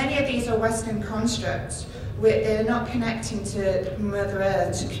 well, many of these are Western constructs. They're not connecting to Mother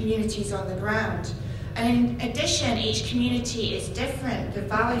Earth, to communities on the ground. And in addition, each community is different. The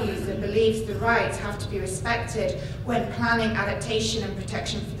values, the beliefs, the rights have to be respected when planning adaptation and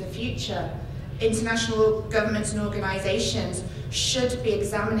protection for the future. International governments and organisations should be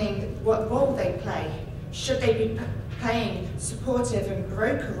examining what role they play. Should they be playing supportive and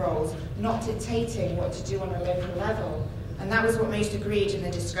broker roles, not dictating what to do on a local level? And that was what most agreed in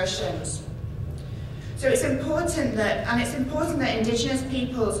the discussions. So it's important that Indigenous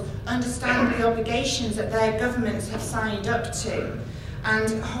peoples understand the obligations that their governments have signed up to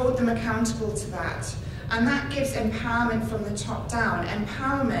and hold them accountable to that. And that gives empowerment from the top down,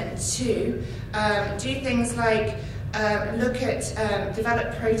 empowerment to do things like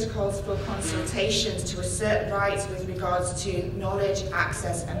develop protocols for consultations to assert rights with regards to knowledge,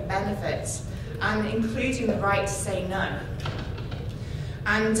 access and benefits, and including the right to say no.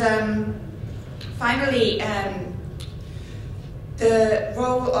 And finally, the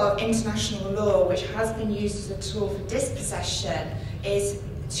role of international law, which has been used as a tool for dispossession, is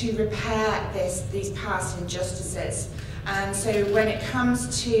to repair these past injustices. And so when it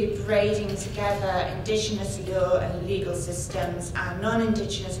comes to braiding together Indigenous law and legal systems and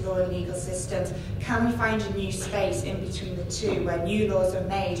non-Indigenous law and legal systems, can we find a new space in between the two where new laws are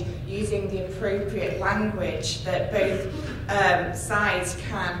made using the appropriate language that both sides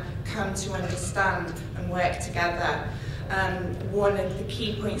can come to understand and work together? One of the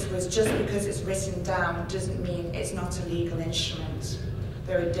key points was just because it's written down doesn't mean it's not a legal instrument.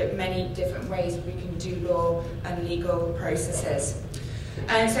 There are many different ways we can do law and legal processes.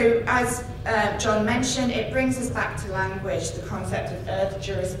 And so, as John mentioned, it brings us back to language. The concept of earth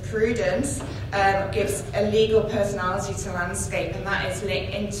jurisprudence gives a legal personality to landscape, and that is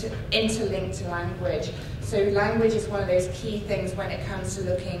interlinked to language. So language is one of those key things when it comes to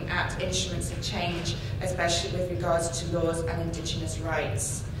looking at instruments of change, especially with regards to laws and Indigenous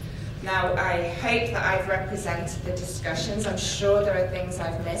rights. Now, I hope that I've represented the discussions. I'm sure there are things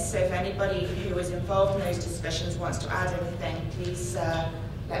I've missed, so if anybody who was involved in those discussions wants to add anything, please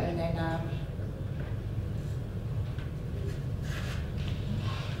let me know now.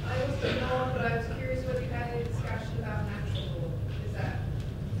 I also know, but I was curious whether you had any discussion about natural law. Is that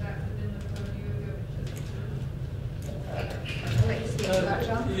within the purview of your I'll let you speak to that,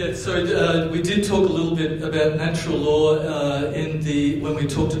 John. Yeah, so we did talk a little bit about natural law when we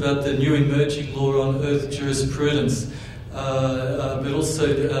talked about the new emerging law on earth jurisprudence. But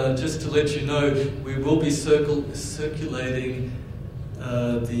also, just to let you know, we will be circulating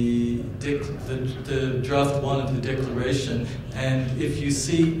the draft 1 of the declaration, and if you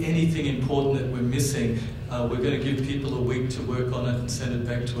see anything important that we're missing, we're going to give people a week to work on it and send it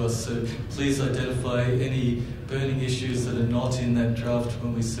back to us. So please identify any burning issues that are not in that draft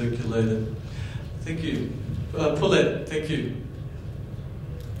when we circulate it. Thank you. Paulette, thank you.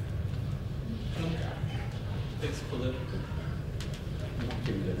 Thanks, Paulette.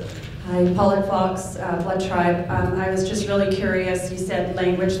 Hi, Paulette Fox, Blood Tribe. I was just really curious, you said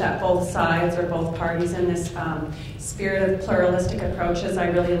language that both sides or both parties in this spirit of pluralistic approaches. I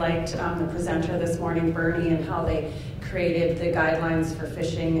really liked the presenter this morning, Bernie, and how they created the guidelines for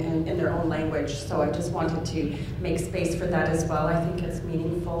fishing in their own language. So I just wanted to make space for that as well. I think it's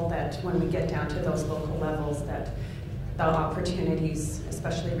meaningful that when we get down to those local levels that the opportunities,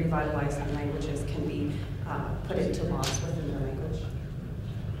 especially revitalizing languages, can be put into laws within their language.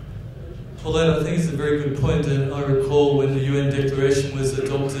 Paulette, I think it's a very good point, and I recall when the UN Declaration was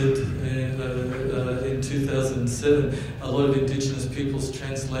adopted in 2007, a lot of Indigenous peoples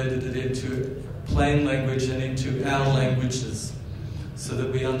translated it into plain language and into our languages, so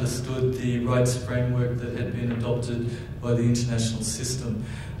that we understood the rights framework that had been adopted by the international system.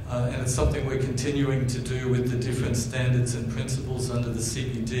 And it's something we're continuing to do with the different standards and principles under the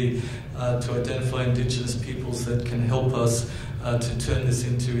CPD to identify Indigenous peoples that can help us to turn this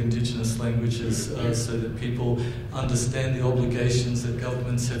into Indigenous languages so that people understand the obligations that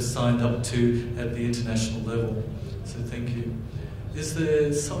governments have signed up to at the international level. So thank you. Is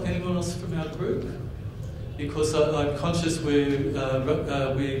there anyone else from our group? Because I'm conscious we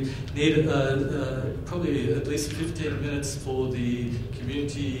need probably at least 15 minutes for the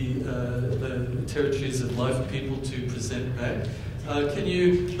community, the Territories of Life people to present back. Can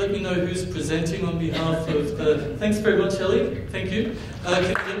you let me know who's presenting on behalf of the... Thanks very much, Ellie. Thank you. Can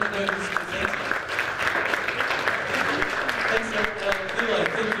you let me know who's presenting? Thanks, Eli.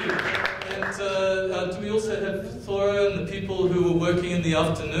 Thank you. And do we also have Thora and the people who were working in the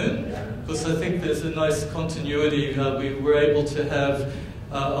afternoon? Because I think there's a nice continuity. We were able to have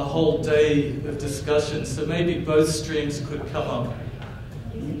a whole day of discussion, so maybe both streams could come up.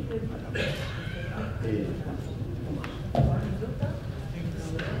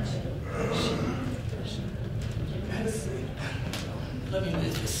 Let me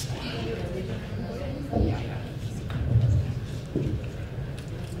move this.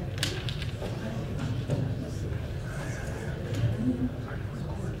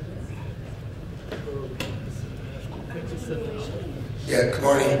 Yeah, good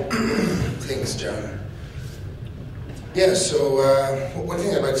morning. Thanks, John. Yeah, so one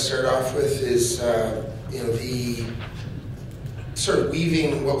thing I'd like to start off with is, the sort of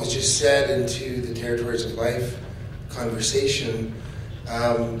weaving what was just said into the Territories of Life conversation.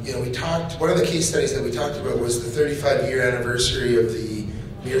 We talked, one of the case studies that we talked about was the 35-year anniversary of the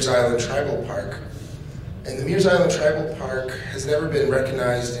Mears Island Tribal Park. And the Mears Island Tribal Park has never been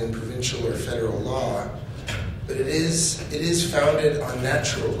recognized in provincial or federal law, but it is founded on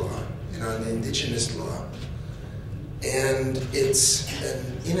natural law and on Indigenous law. And it's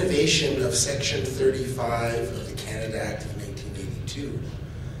an innovation of Section 35 of the Canada Act of 1982.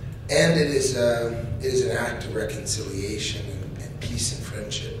 And it is an act of reconciliation and peace and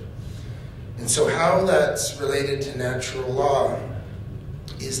friendship. And so how that's related to natural law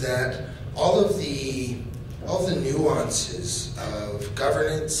is that all of the nuances of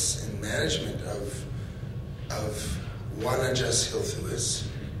governance and management of Wanajas Hilthuis,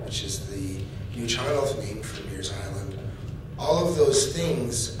 which is the New Channel's name for Mears Island, all of those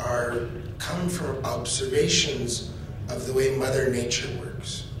things come from observations of the way Mother Nature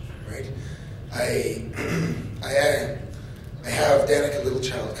works, right? I have Danica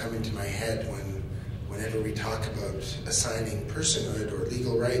Littlechild come into my head whenever we talk about assigning personhood or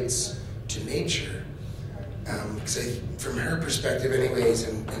legal rights to nature. Because from her perspective anyways,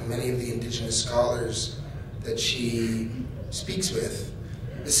 and many of the Indigenous scholars that she speaks with,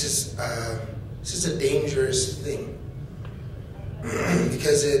 this is This is a dangerous thing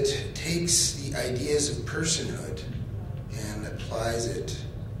because it takes the ideas of personhood and applies it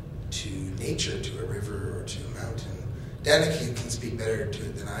to nature, to a river or to a mountain. Danica can speak better to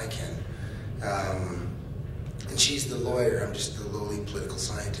it than I can. And she's the lawyer, I'm just the lowly political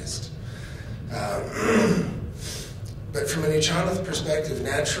scientist. But from a Newchanoth perspective,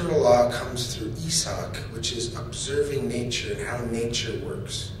 natural law comes through Isak, which is observing nature and how nature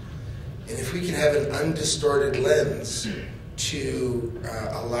works. And if we can have an undistorted lens to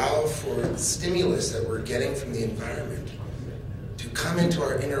allow for the stimulus that we're getting from the environment to come into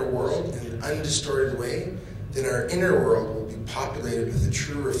our inner world in an undistorted way, then our inner world will be populated with a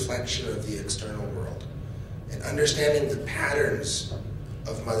true reflection of the external world. And understanding the patterns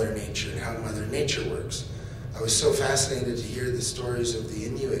of Mother Nature and how Mother Nature works. I was so fascinated to hear the stories of the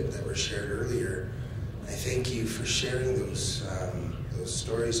Inuit that were shared earlier. I thank you for sharing those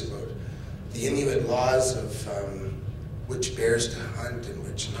stories about the Inuit laws of which bears to hunt and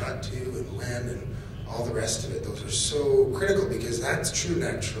which not to, and when, and all the rest of it. Those are so critical because that's true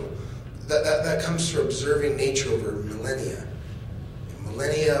natural. That comes through observing nature over millennia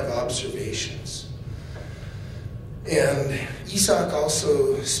of observations. And Isak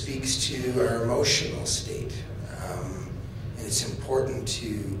also speaks to our emotional state. And it's important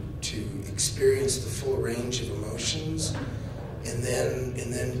to experience the full range of emotions and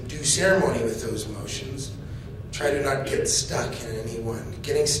then do ceremony with those emotions. Try to not get stuck in any one.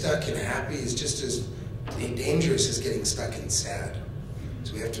 Getting stuck in happy is just as dangerous as getting stuck in sad.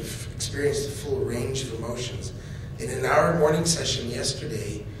 So we have to experience the full range of emotions. And in our morning session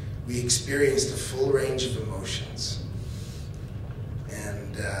yesterday, we experienced a full range of emotions.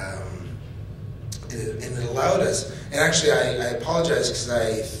 And it allowed us, and actually I apologize because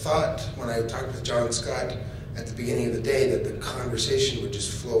I thought when I talked with John Scott at the beginning of the day that the conversation would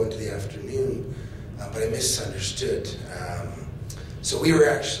just flow into the afternoon, but I misunderstood. So we were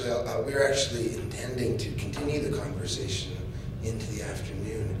actually intending to continue the conversation into the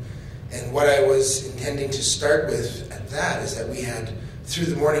afternoon. And what I was intending to start with at that is that we had, through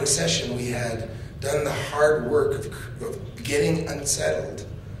the morning session, we had done the hard work of getting unsettled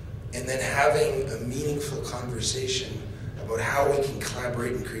and then having a meaningful conversation about how we can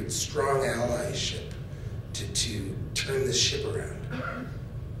collaborate and create strong allyship to turn this ship around.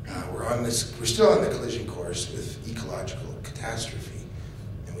 We're still on the collision course with ecological catastrophe,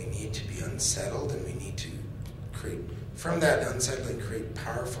 and we need to be unsettled, and we need to create, from that unsettling, create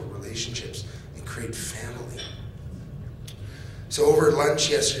powerful relationships and create family. So over lunch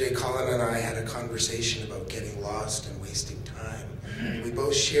yesterday, Colin and I had a conversation about getting lost and wasting time. We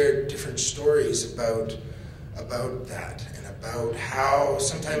both shared different stories about that and about how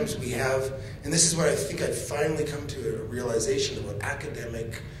sometimes we have, and this is what I think I've finally come to a realization about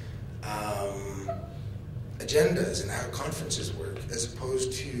academic agendas and how conferences work, as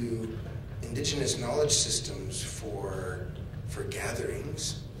opposed to indigenous knowledge systems for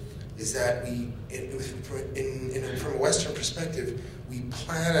gatherings, is that from a Western perspective, we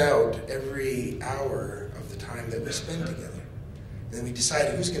plan out every hour of the time that we spend together. And then we decide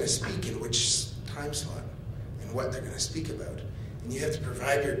who's going to speak in which time slot and what they're going to speak about. And you have to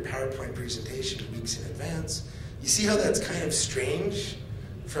provide your PowerPoint presentation weeks in advance. You see how that's kind of strange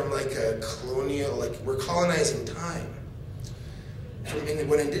from like a colonial, like we're colonizing time.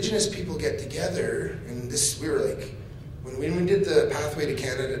 When Indigenous people get together, and this, we were like, when we did the Pathway to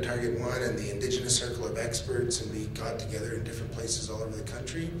Canada Target 1 and the Indigenous Circle of Experts, and we got together in different places all over the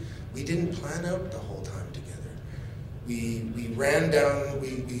country, we didn't plan out the whole time together. We ran down,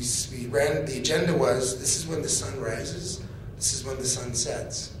 we ran, the agenda was, this is when the sun rises, this is when the sun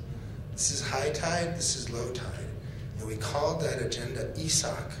sets. This is high tide, this is low tide. And we called that agenda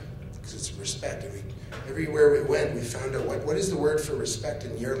Isak, because it's respect. And everywhere we went, we found out what is the word for respect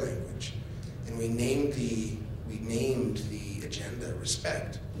in your language. And we named the agenda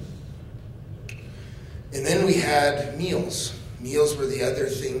respect. And then we had meals. Meals were the other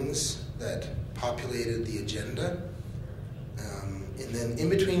things that populated the agenda. And then in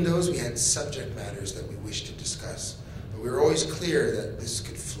between those, we had subject matters that we wished to discuss. But we were always clear that this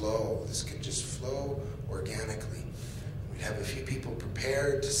could flow. This could just flow organically. We'd have a few people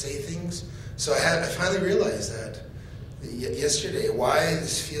prepared to say things. So I finally realized that yesterday, why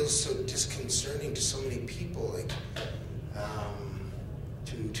this feels so disconcerting to so many people, like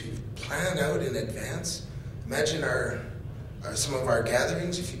to plan out in advance. Imagine some of our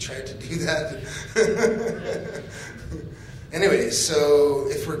gatherings if you tried to do that. Anyway, so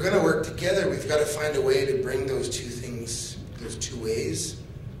if we're going to work together, we've got to find a way to bring those two things, those two ways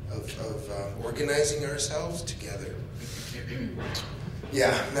of organizing ourselves together.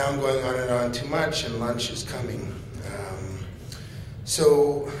 Yeah, now I'm going on and on too much, and lunch is coming.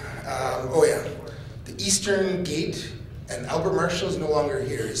 Oh yeah, the Eastern Gate, and Albert Marshall is no longer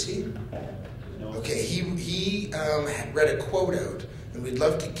here, is he? No. Okay, he read a quote out, and we'd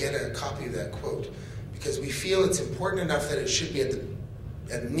love to get a copy of that quote, because we feel it's important enough that it should be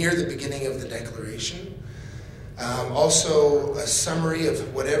near the beginning of the declaration. Also, a summary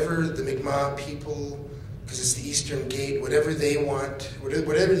of whatever the Mi'kmaq people, because it's the Eastern Gate, whatever they want,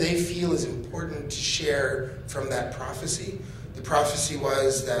 whatever they feel is important to share from that prophecy. The prophecy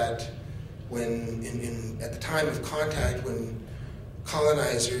was that when, at the time of contact, when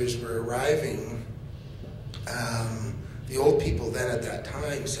colonizers were arriving, the old people then at that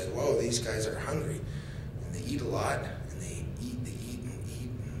time said, "Whoa, these guys are hungry, and they eat a lot, and they eat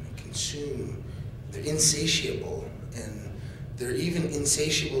and consume. They're insatiable, and they're even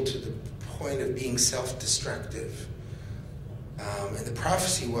insatiable to the point of being self-destructive." And the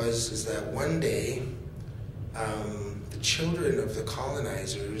prophecy is that one day the children of the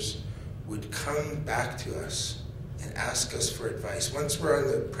colonizers would come back to us and ask us for advice. Once we're on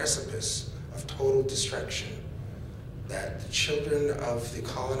the precipice of total destruction, that the children of the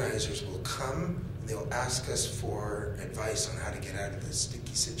colonizers will come and they'll ask us for advice on how to get out of this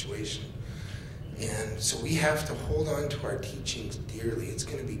sticky situation. And so we have to hold on to our teachings dearly. It's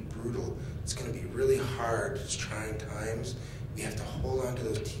going to be brutal. It's going to be really hard. It's trying times. We have to hold on to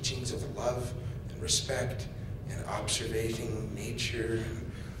those teachings of love and respect and observing nature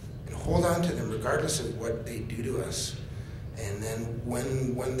and hold on to them regardless of what they do to us. And then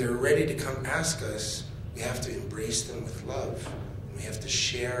when they're ready to come ask us, we have to embrace them with love. And we have to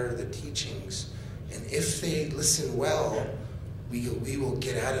share the teachings. And if they listen well, we will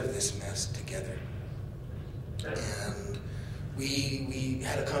get out of this mess together. And we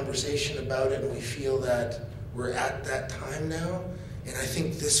had a conversation about it, and we feel that we're at that time now. And I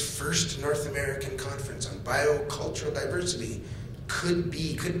think this first North American conference on biocultural diversity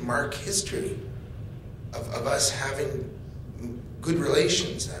could mark history of us having good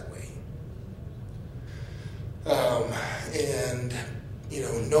relations that way. And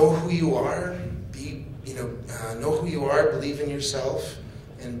know who you are. Know who you are. Believe in yourself,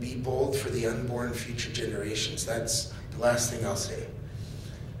 and be bold for the unborn future generations. That's the last thing I'll say.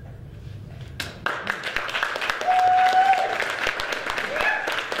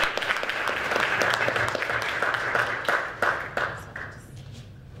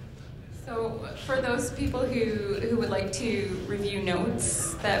 So for those people who would like to review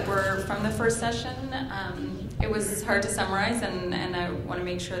notes that were from the first session, it was hard to summarize, and I want to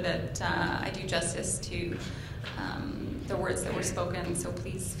make sure that I do justice to the words that were spoken, so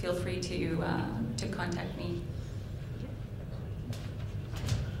please feel free to contact me.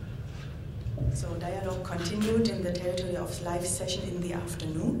 So dialogue continued in the territory of live session in the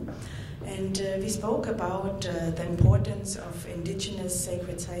afternoon, and we spoke about the importance of indigenous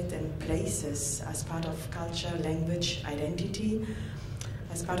sacred sites and places as part of culture, language, identity,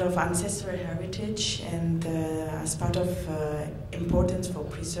 as part of ancestral heritage, and as part of importance for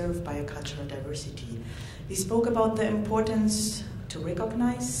preserve biocultural diversity. We spoke about the importance to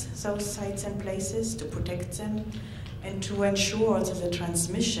recognize those sites and places, to protect them, and to ensure also the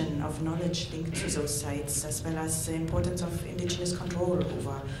transmission of knowledge linked to those sites, as well as the importance of indigenous control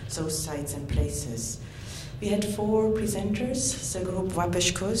over those sites and places. We had 4 presenters. The group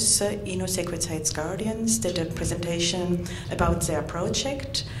Wapishkus, Innu Sacred Sites Guardians, did a presentation about their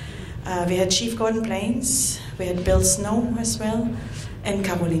project. We had Chief Gordon Plains, we had Bill Snow as well, and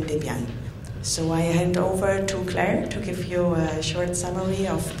Caroline Debian. So I hand over to Claire to give you a short summary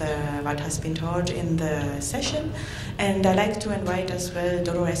of what has been taught in the session. And I'd like to invite as well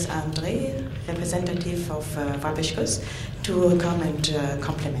Dolores André, representative of Wapishkus, to come and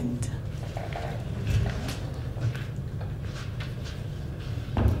complement.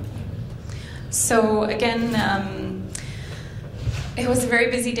 So again, it was a very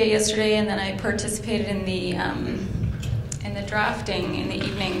busy day yesterday, and then I participated in the drafting in the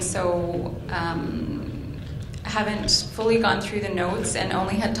evening, so I haven't fully gone through the notes and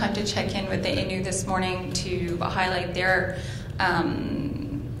only had time to check in with the Innu this morning to highlight their,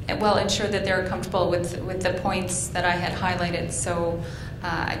 ensure that they're comfortable with the points that I had highlighted. So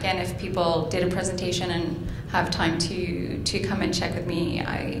again, if people did a presentation and have time to come and check with me,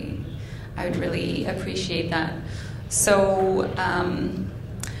 I would really appreciate that. So,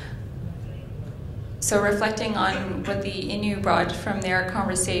 so reflecting on what the Innu brought from their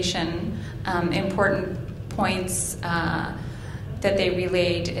conversation, important points that they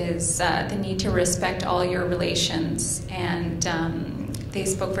relayed is the need to respect all your relations, and they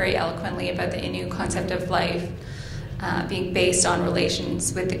spoke very eloquently about the Innu concept of life, being based on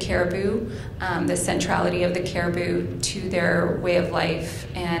relations with the caribou, the centrality of the caribou to their way of life,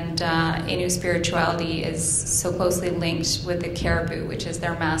 and Innu spirituality is so closely linked with the caribou, which is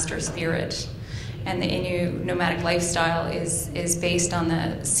their master spirit. And the Innu nomadic lifestyle is based on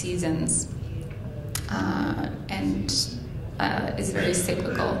the seasons and is very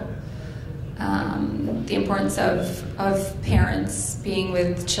cyclical. The importance of parents being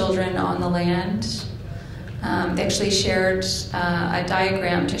with children on the land. They actually shared a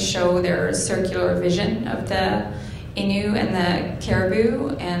diagram to show their circular vision of the Innu and the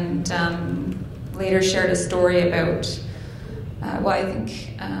caribou, and later shared a story about, I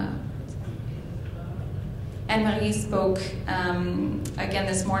think Anne-Marie spoke again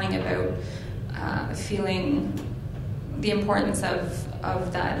this morning about feeling the importance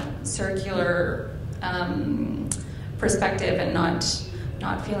of that circular perspective and not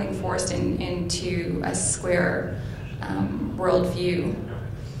feeling forced into a square worldview.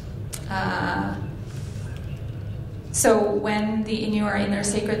 So when the Innu are in their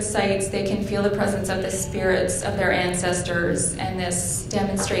sacred sites, they can feel the presence of the spirits of their ancestors, and this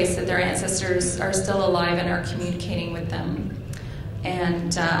demonstrates that their ancestors are still alive and are communicating with them.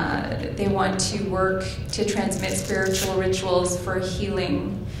 And they want to work to transmit spiritual rituals for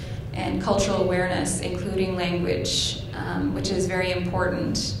healing and cultural awareness, including language, which is very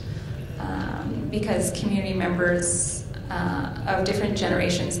important because community members of different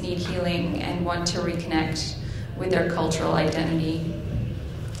generations need healing and want to reconnect with their cultural identity.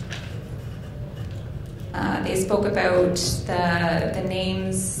 They spoke about the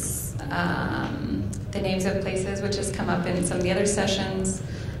names of places, which has come up in some of the other sessions,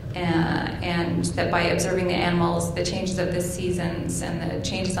 and that by observing the animals, the changes of the seasons and the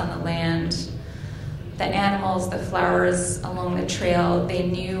changes on the land, the animals, the flowers along the trail, they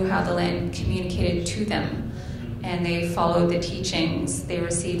knew how the land communicated to them. And they followed the teachings they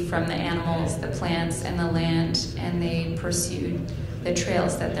received from the animals, the plants, and the land, and they pursued the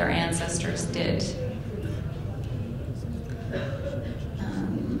trails that their ancestors did.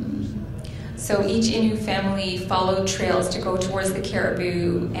 So each Innu family followed trails to go towards the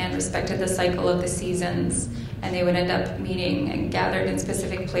caribou and respected the cycle of the seasons, and they would end up meeting and gathered in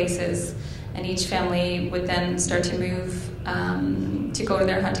specific places, and each family would then start to move to go to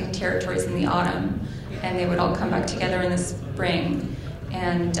their hunting territories in the autumn. And they would all come back together in the spring.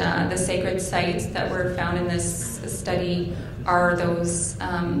 And the sacred sites that were found in this study are those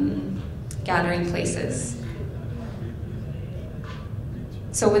gathering places.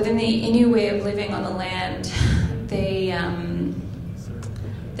 So within the Innu way of living on the land, there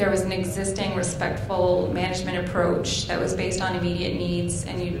was an existing respectful management approach that was based on immediate needs,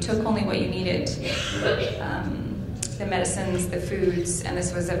 and you took only what you needed. The medicines, the foods, and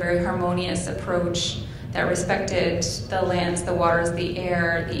this was a very harmonious approach that respected the lands, the waters, the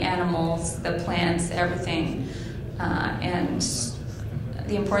air, the animals, the plants, everything, and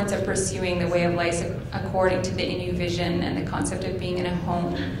the importance of pursuing the way of life according to the Innu vision and the concept of being in a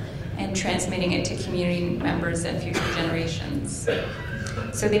home and transmitting it to community members and future generations.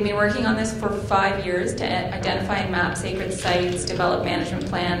 So they've been working on this for 5 years to identify and map sacred sites, develop management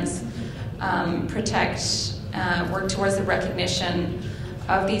plans, protect, work towards the recognition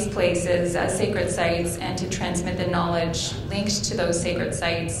of these places as sacred sites, and to transmit the knowledge linked to those sacred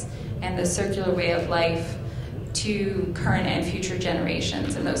sites and the circular way of life to current and future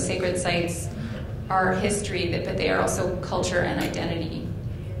generations. And those sacred sites are history, but they are also culture and identity.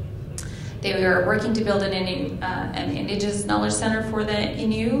 They are working to build an Indigenous Knowledge Center for the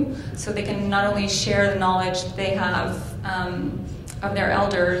Innu, so they can not only share the knowledge they have of their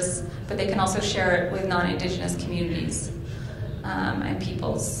elders, but they can also share it with non-Indigenous communities and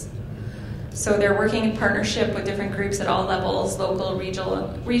peoples. So they're working in partnership with different groups at all levels, local,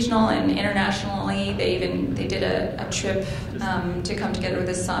 regional, and internationally. They did a trip to come together with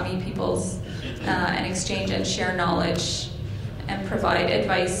the Sami peoples and exchange and share knowledge and provide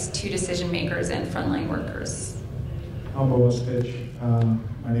advice to decision makers and frontline workers.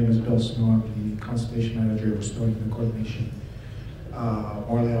 My name is Bill Snow. I'm the Constellation Manager restoring the coordination,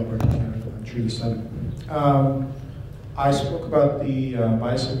 Morley, Alberta, Canada, on Treaty 7. I spoke about the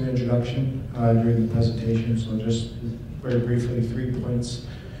bias in the introduction during the presentation, so just very briefly, 3 points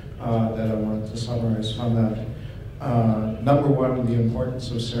that I wanted to summarize from that. Number one, the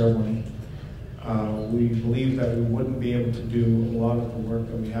importance of ceremony. We believe that we wouldn't be able to do a lot of the work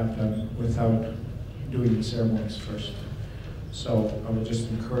that we have done without doing the ceremonies first. So I would just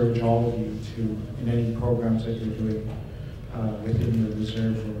encourage all of you to, in any programs that you're doing within your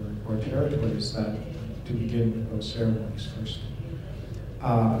reserve or territories, that to begin with those ceremonies first.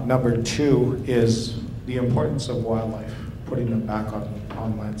 Number two is the importance of wildlife, putting them back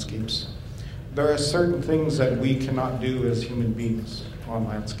on landscapes. There are certain things that we cannot do as human beings on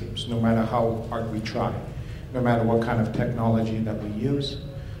landscapes, no matter how hard we try, no matter what kind of technology that we use,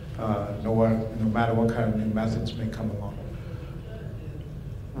 no matter what kind of new methods may come along.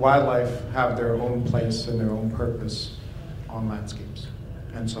 Wildlife have their own place and their own purpose on landscapes.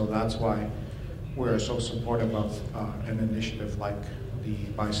 And so that's why we're so supportive of an initiative like the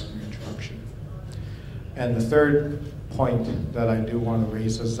bison reintroduction. And the third point that I do want to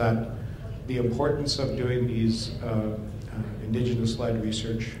raise is that the importance of doing these indigenous-led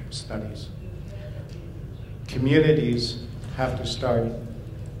research studies. Communities have to start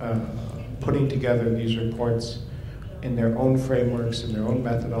putting together these reports in their own frameworks, in their own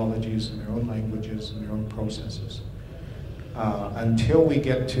methodologies, in their own languages, in their own processes. Until we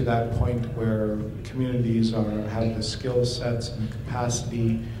get to that point where communities have the skill sets and the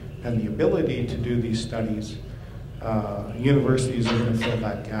capacity and the ability to do these studies, universities are going to fill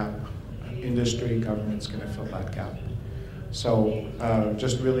that gap. Industry, government's going to fill that gap. So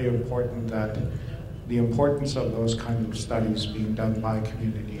just really important that the importance of those kinds of studies being done by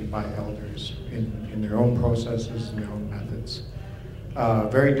community, by elders, in their own processes, in their own methods.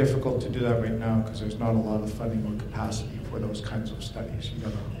 Very difficult to do that right now because there's not a lot of funding or capacity for those kinds of studies. You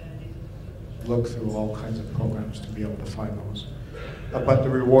got to look through all kinds of programs to be able to find those. But the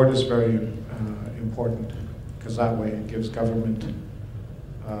reward is very important because that way it gives government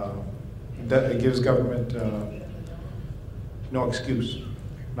no excuse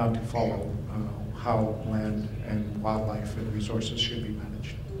not to follow how land and wildlife and resources should be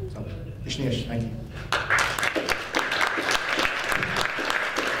managed. So, Ishnish, thank you.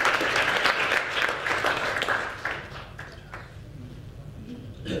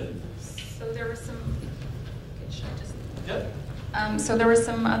 So there were some. So there were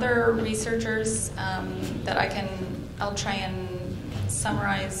some other researchers that I'll try and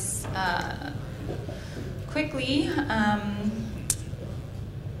summarize quickly.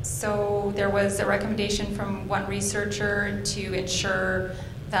 So there was a recommendation from one researcher to ensure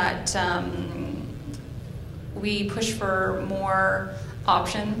that we push for more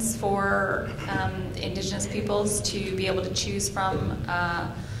options for Indigenous peoples to be able to choose from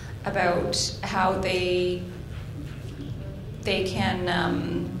about how they can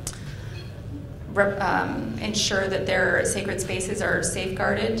ensure that their sacred spaces are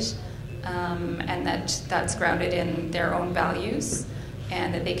safeguarded and that's grounded in their own values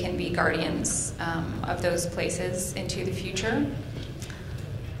and that they can be guardians of those places into the future.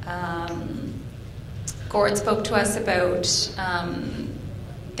 Gord spoke to us about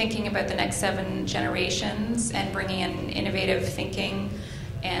thinking about the next 7 generations and bringing in innovative thinking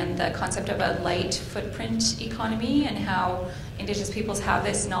and the concept of a light footprint economy and how Indigenous peoples have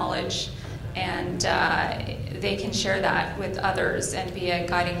this knowledge and they can share that with others and be a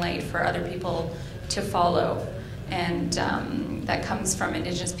guiding light for other people to follow. And that comes from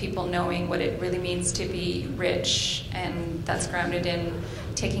Indigenous people knowing what it really means to be rich, and that's grounded in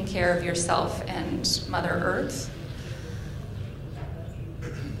taking care of yourself and Mother Earth.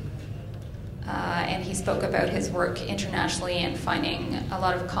 And he spoke about his work internationally and finding a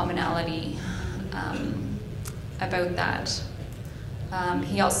lot of commonality about that.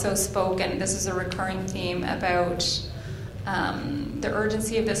 He also spoke, and this is a recurring theme, about the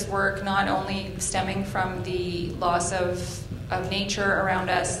urgency of this work, not only stemming from the loss of nature around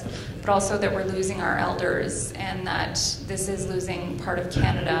us, but also that we're losing our elders and that this is losing part of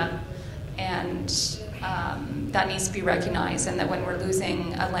Canada, and that needs to be recognized, and that when we're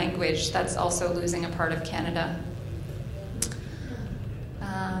losing a language, that's also losing a part of Canada.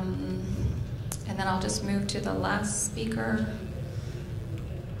 And then I'll just move to the last speaker.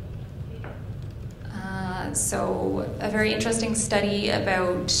 So a very interesting study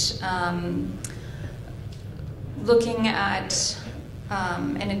about looking at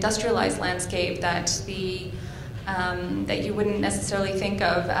an industrialized landscape that that you wouldn't necessarily think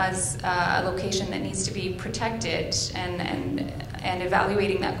of as a location that needs to be protected, and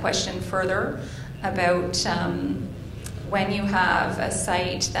evaluating that question further about when you have a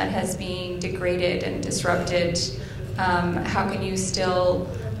site that has been degraded and disrupted, how can you still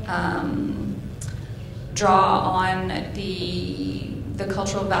draw on the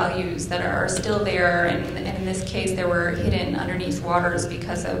cultural values that are still there, and in this case they were hidden underneath waters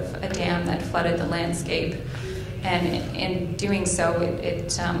because of a dam that flooded the landscape, and in doing so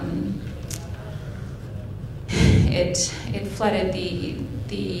it flooded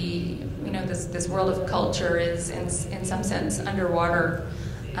this world of culture is in some sense underwater,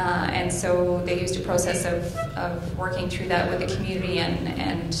 and so they used a process of working through that with the community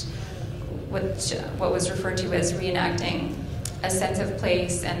and what was referred to as reenacting a sense of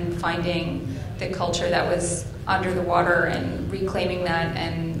place and finding the culture that was under the water and reclaiming that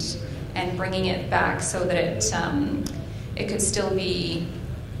and bringing it back so that it could still be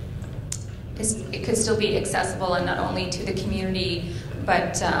accessible, and not only to the community,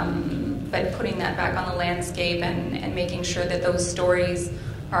 but putting that back on the landscape and making sure that those stories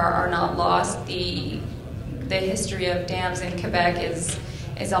are not lost. The history of dams in Quebec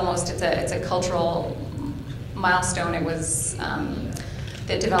is almost it's a cultural milestone. It was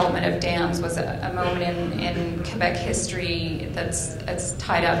the development of dams was a moment in Quebec history that's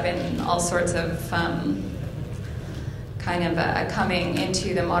tied up in all sorts of kind of a coming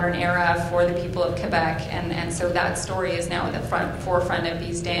into the modern era for the people of Quebec, and so that story is now at the forefront of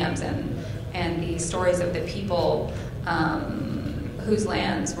these dams, and the stories of the people whose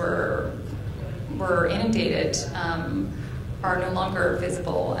lands were inundated are no longer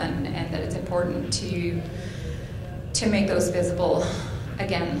visible, and that it's important to make those visible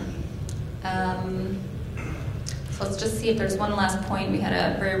again. So let's just see if there's one last point. We had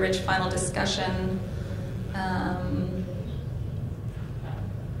a very rich final discussion.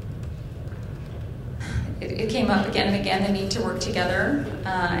 It came up again and again, the need to work together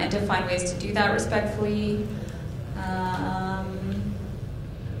and to find ways to do that respectfully.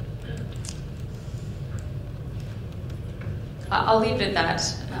 I'll leave it at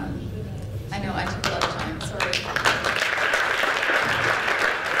that. I know I took a lot of time, sorry.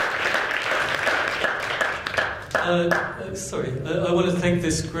 Sorry, I want to thank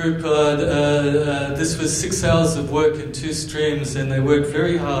this group. This was 6 hours of work in 2 streams, and they worked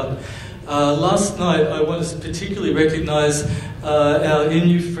very hard. Last night, I want to particularly recognise our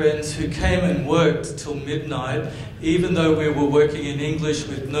Innu friends who came and worked till midnight, even though we were working in English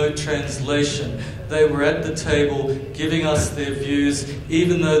with no translation. They were at the table giving us their views,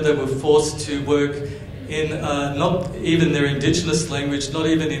 even though they were forced to work in not even their indigenous language, not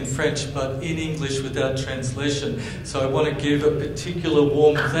even in French, but in English without translation. So I want to give a particular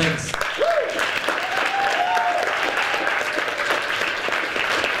warm thanks.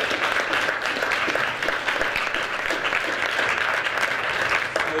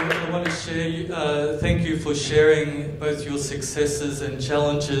 Thank you for sharing both your successes and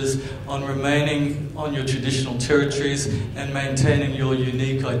challenges on remaining on your traditional territories and maintaining your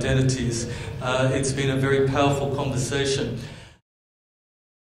unique identities. It's been a very powerful conversation.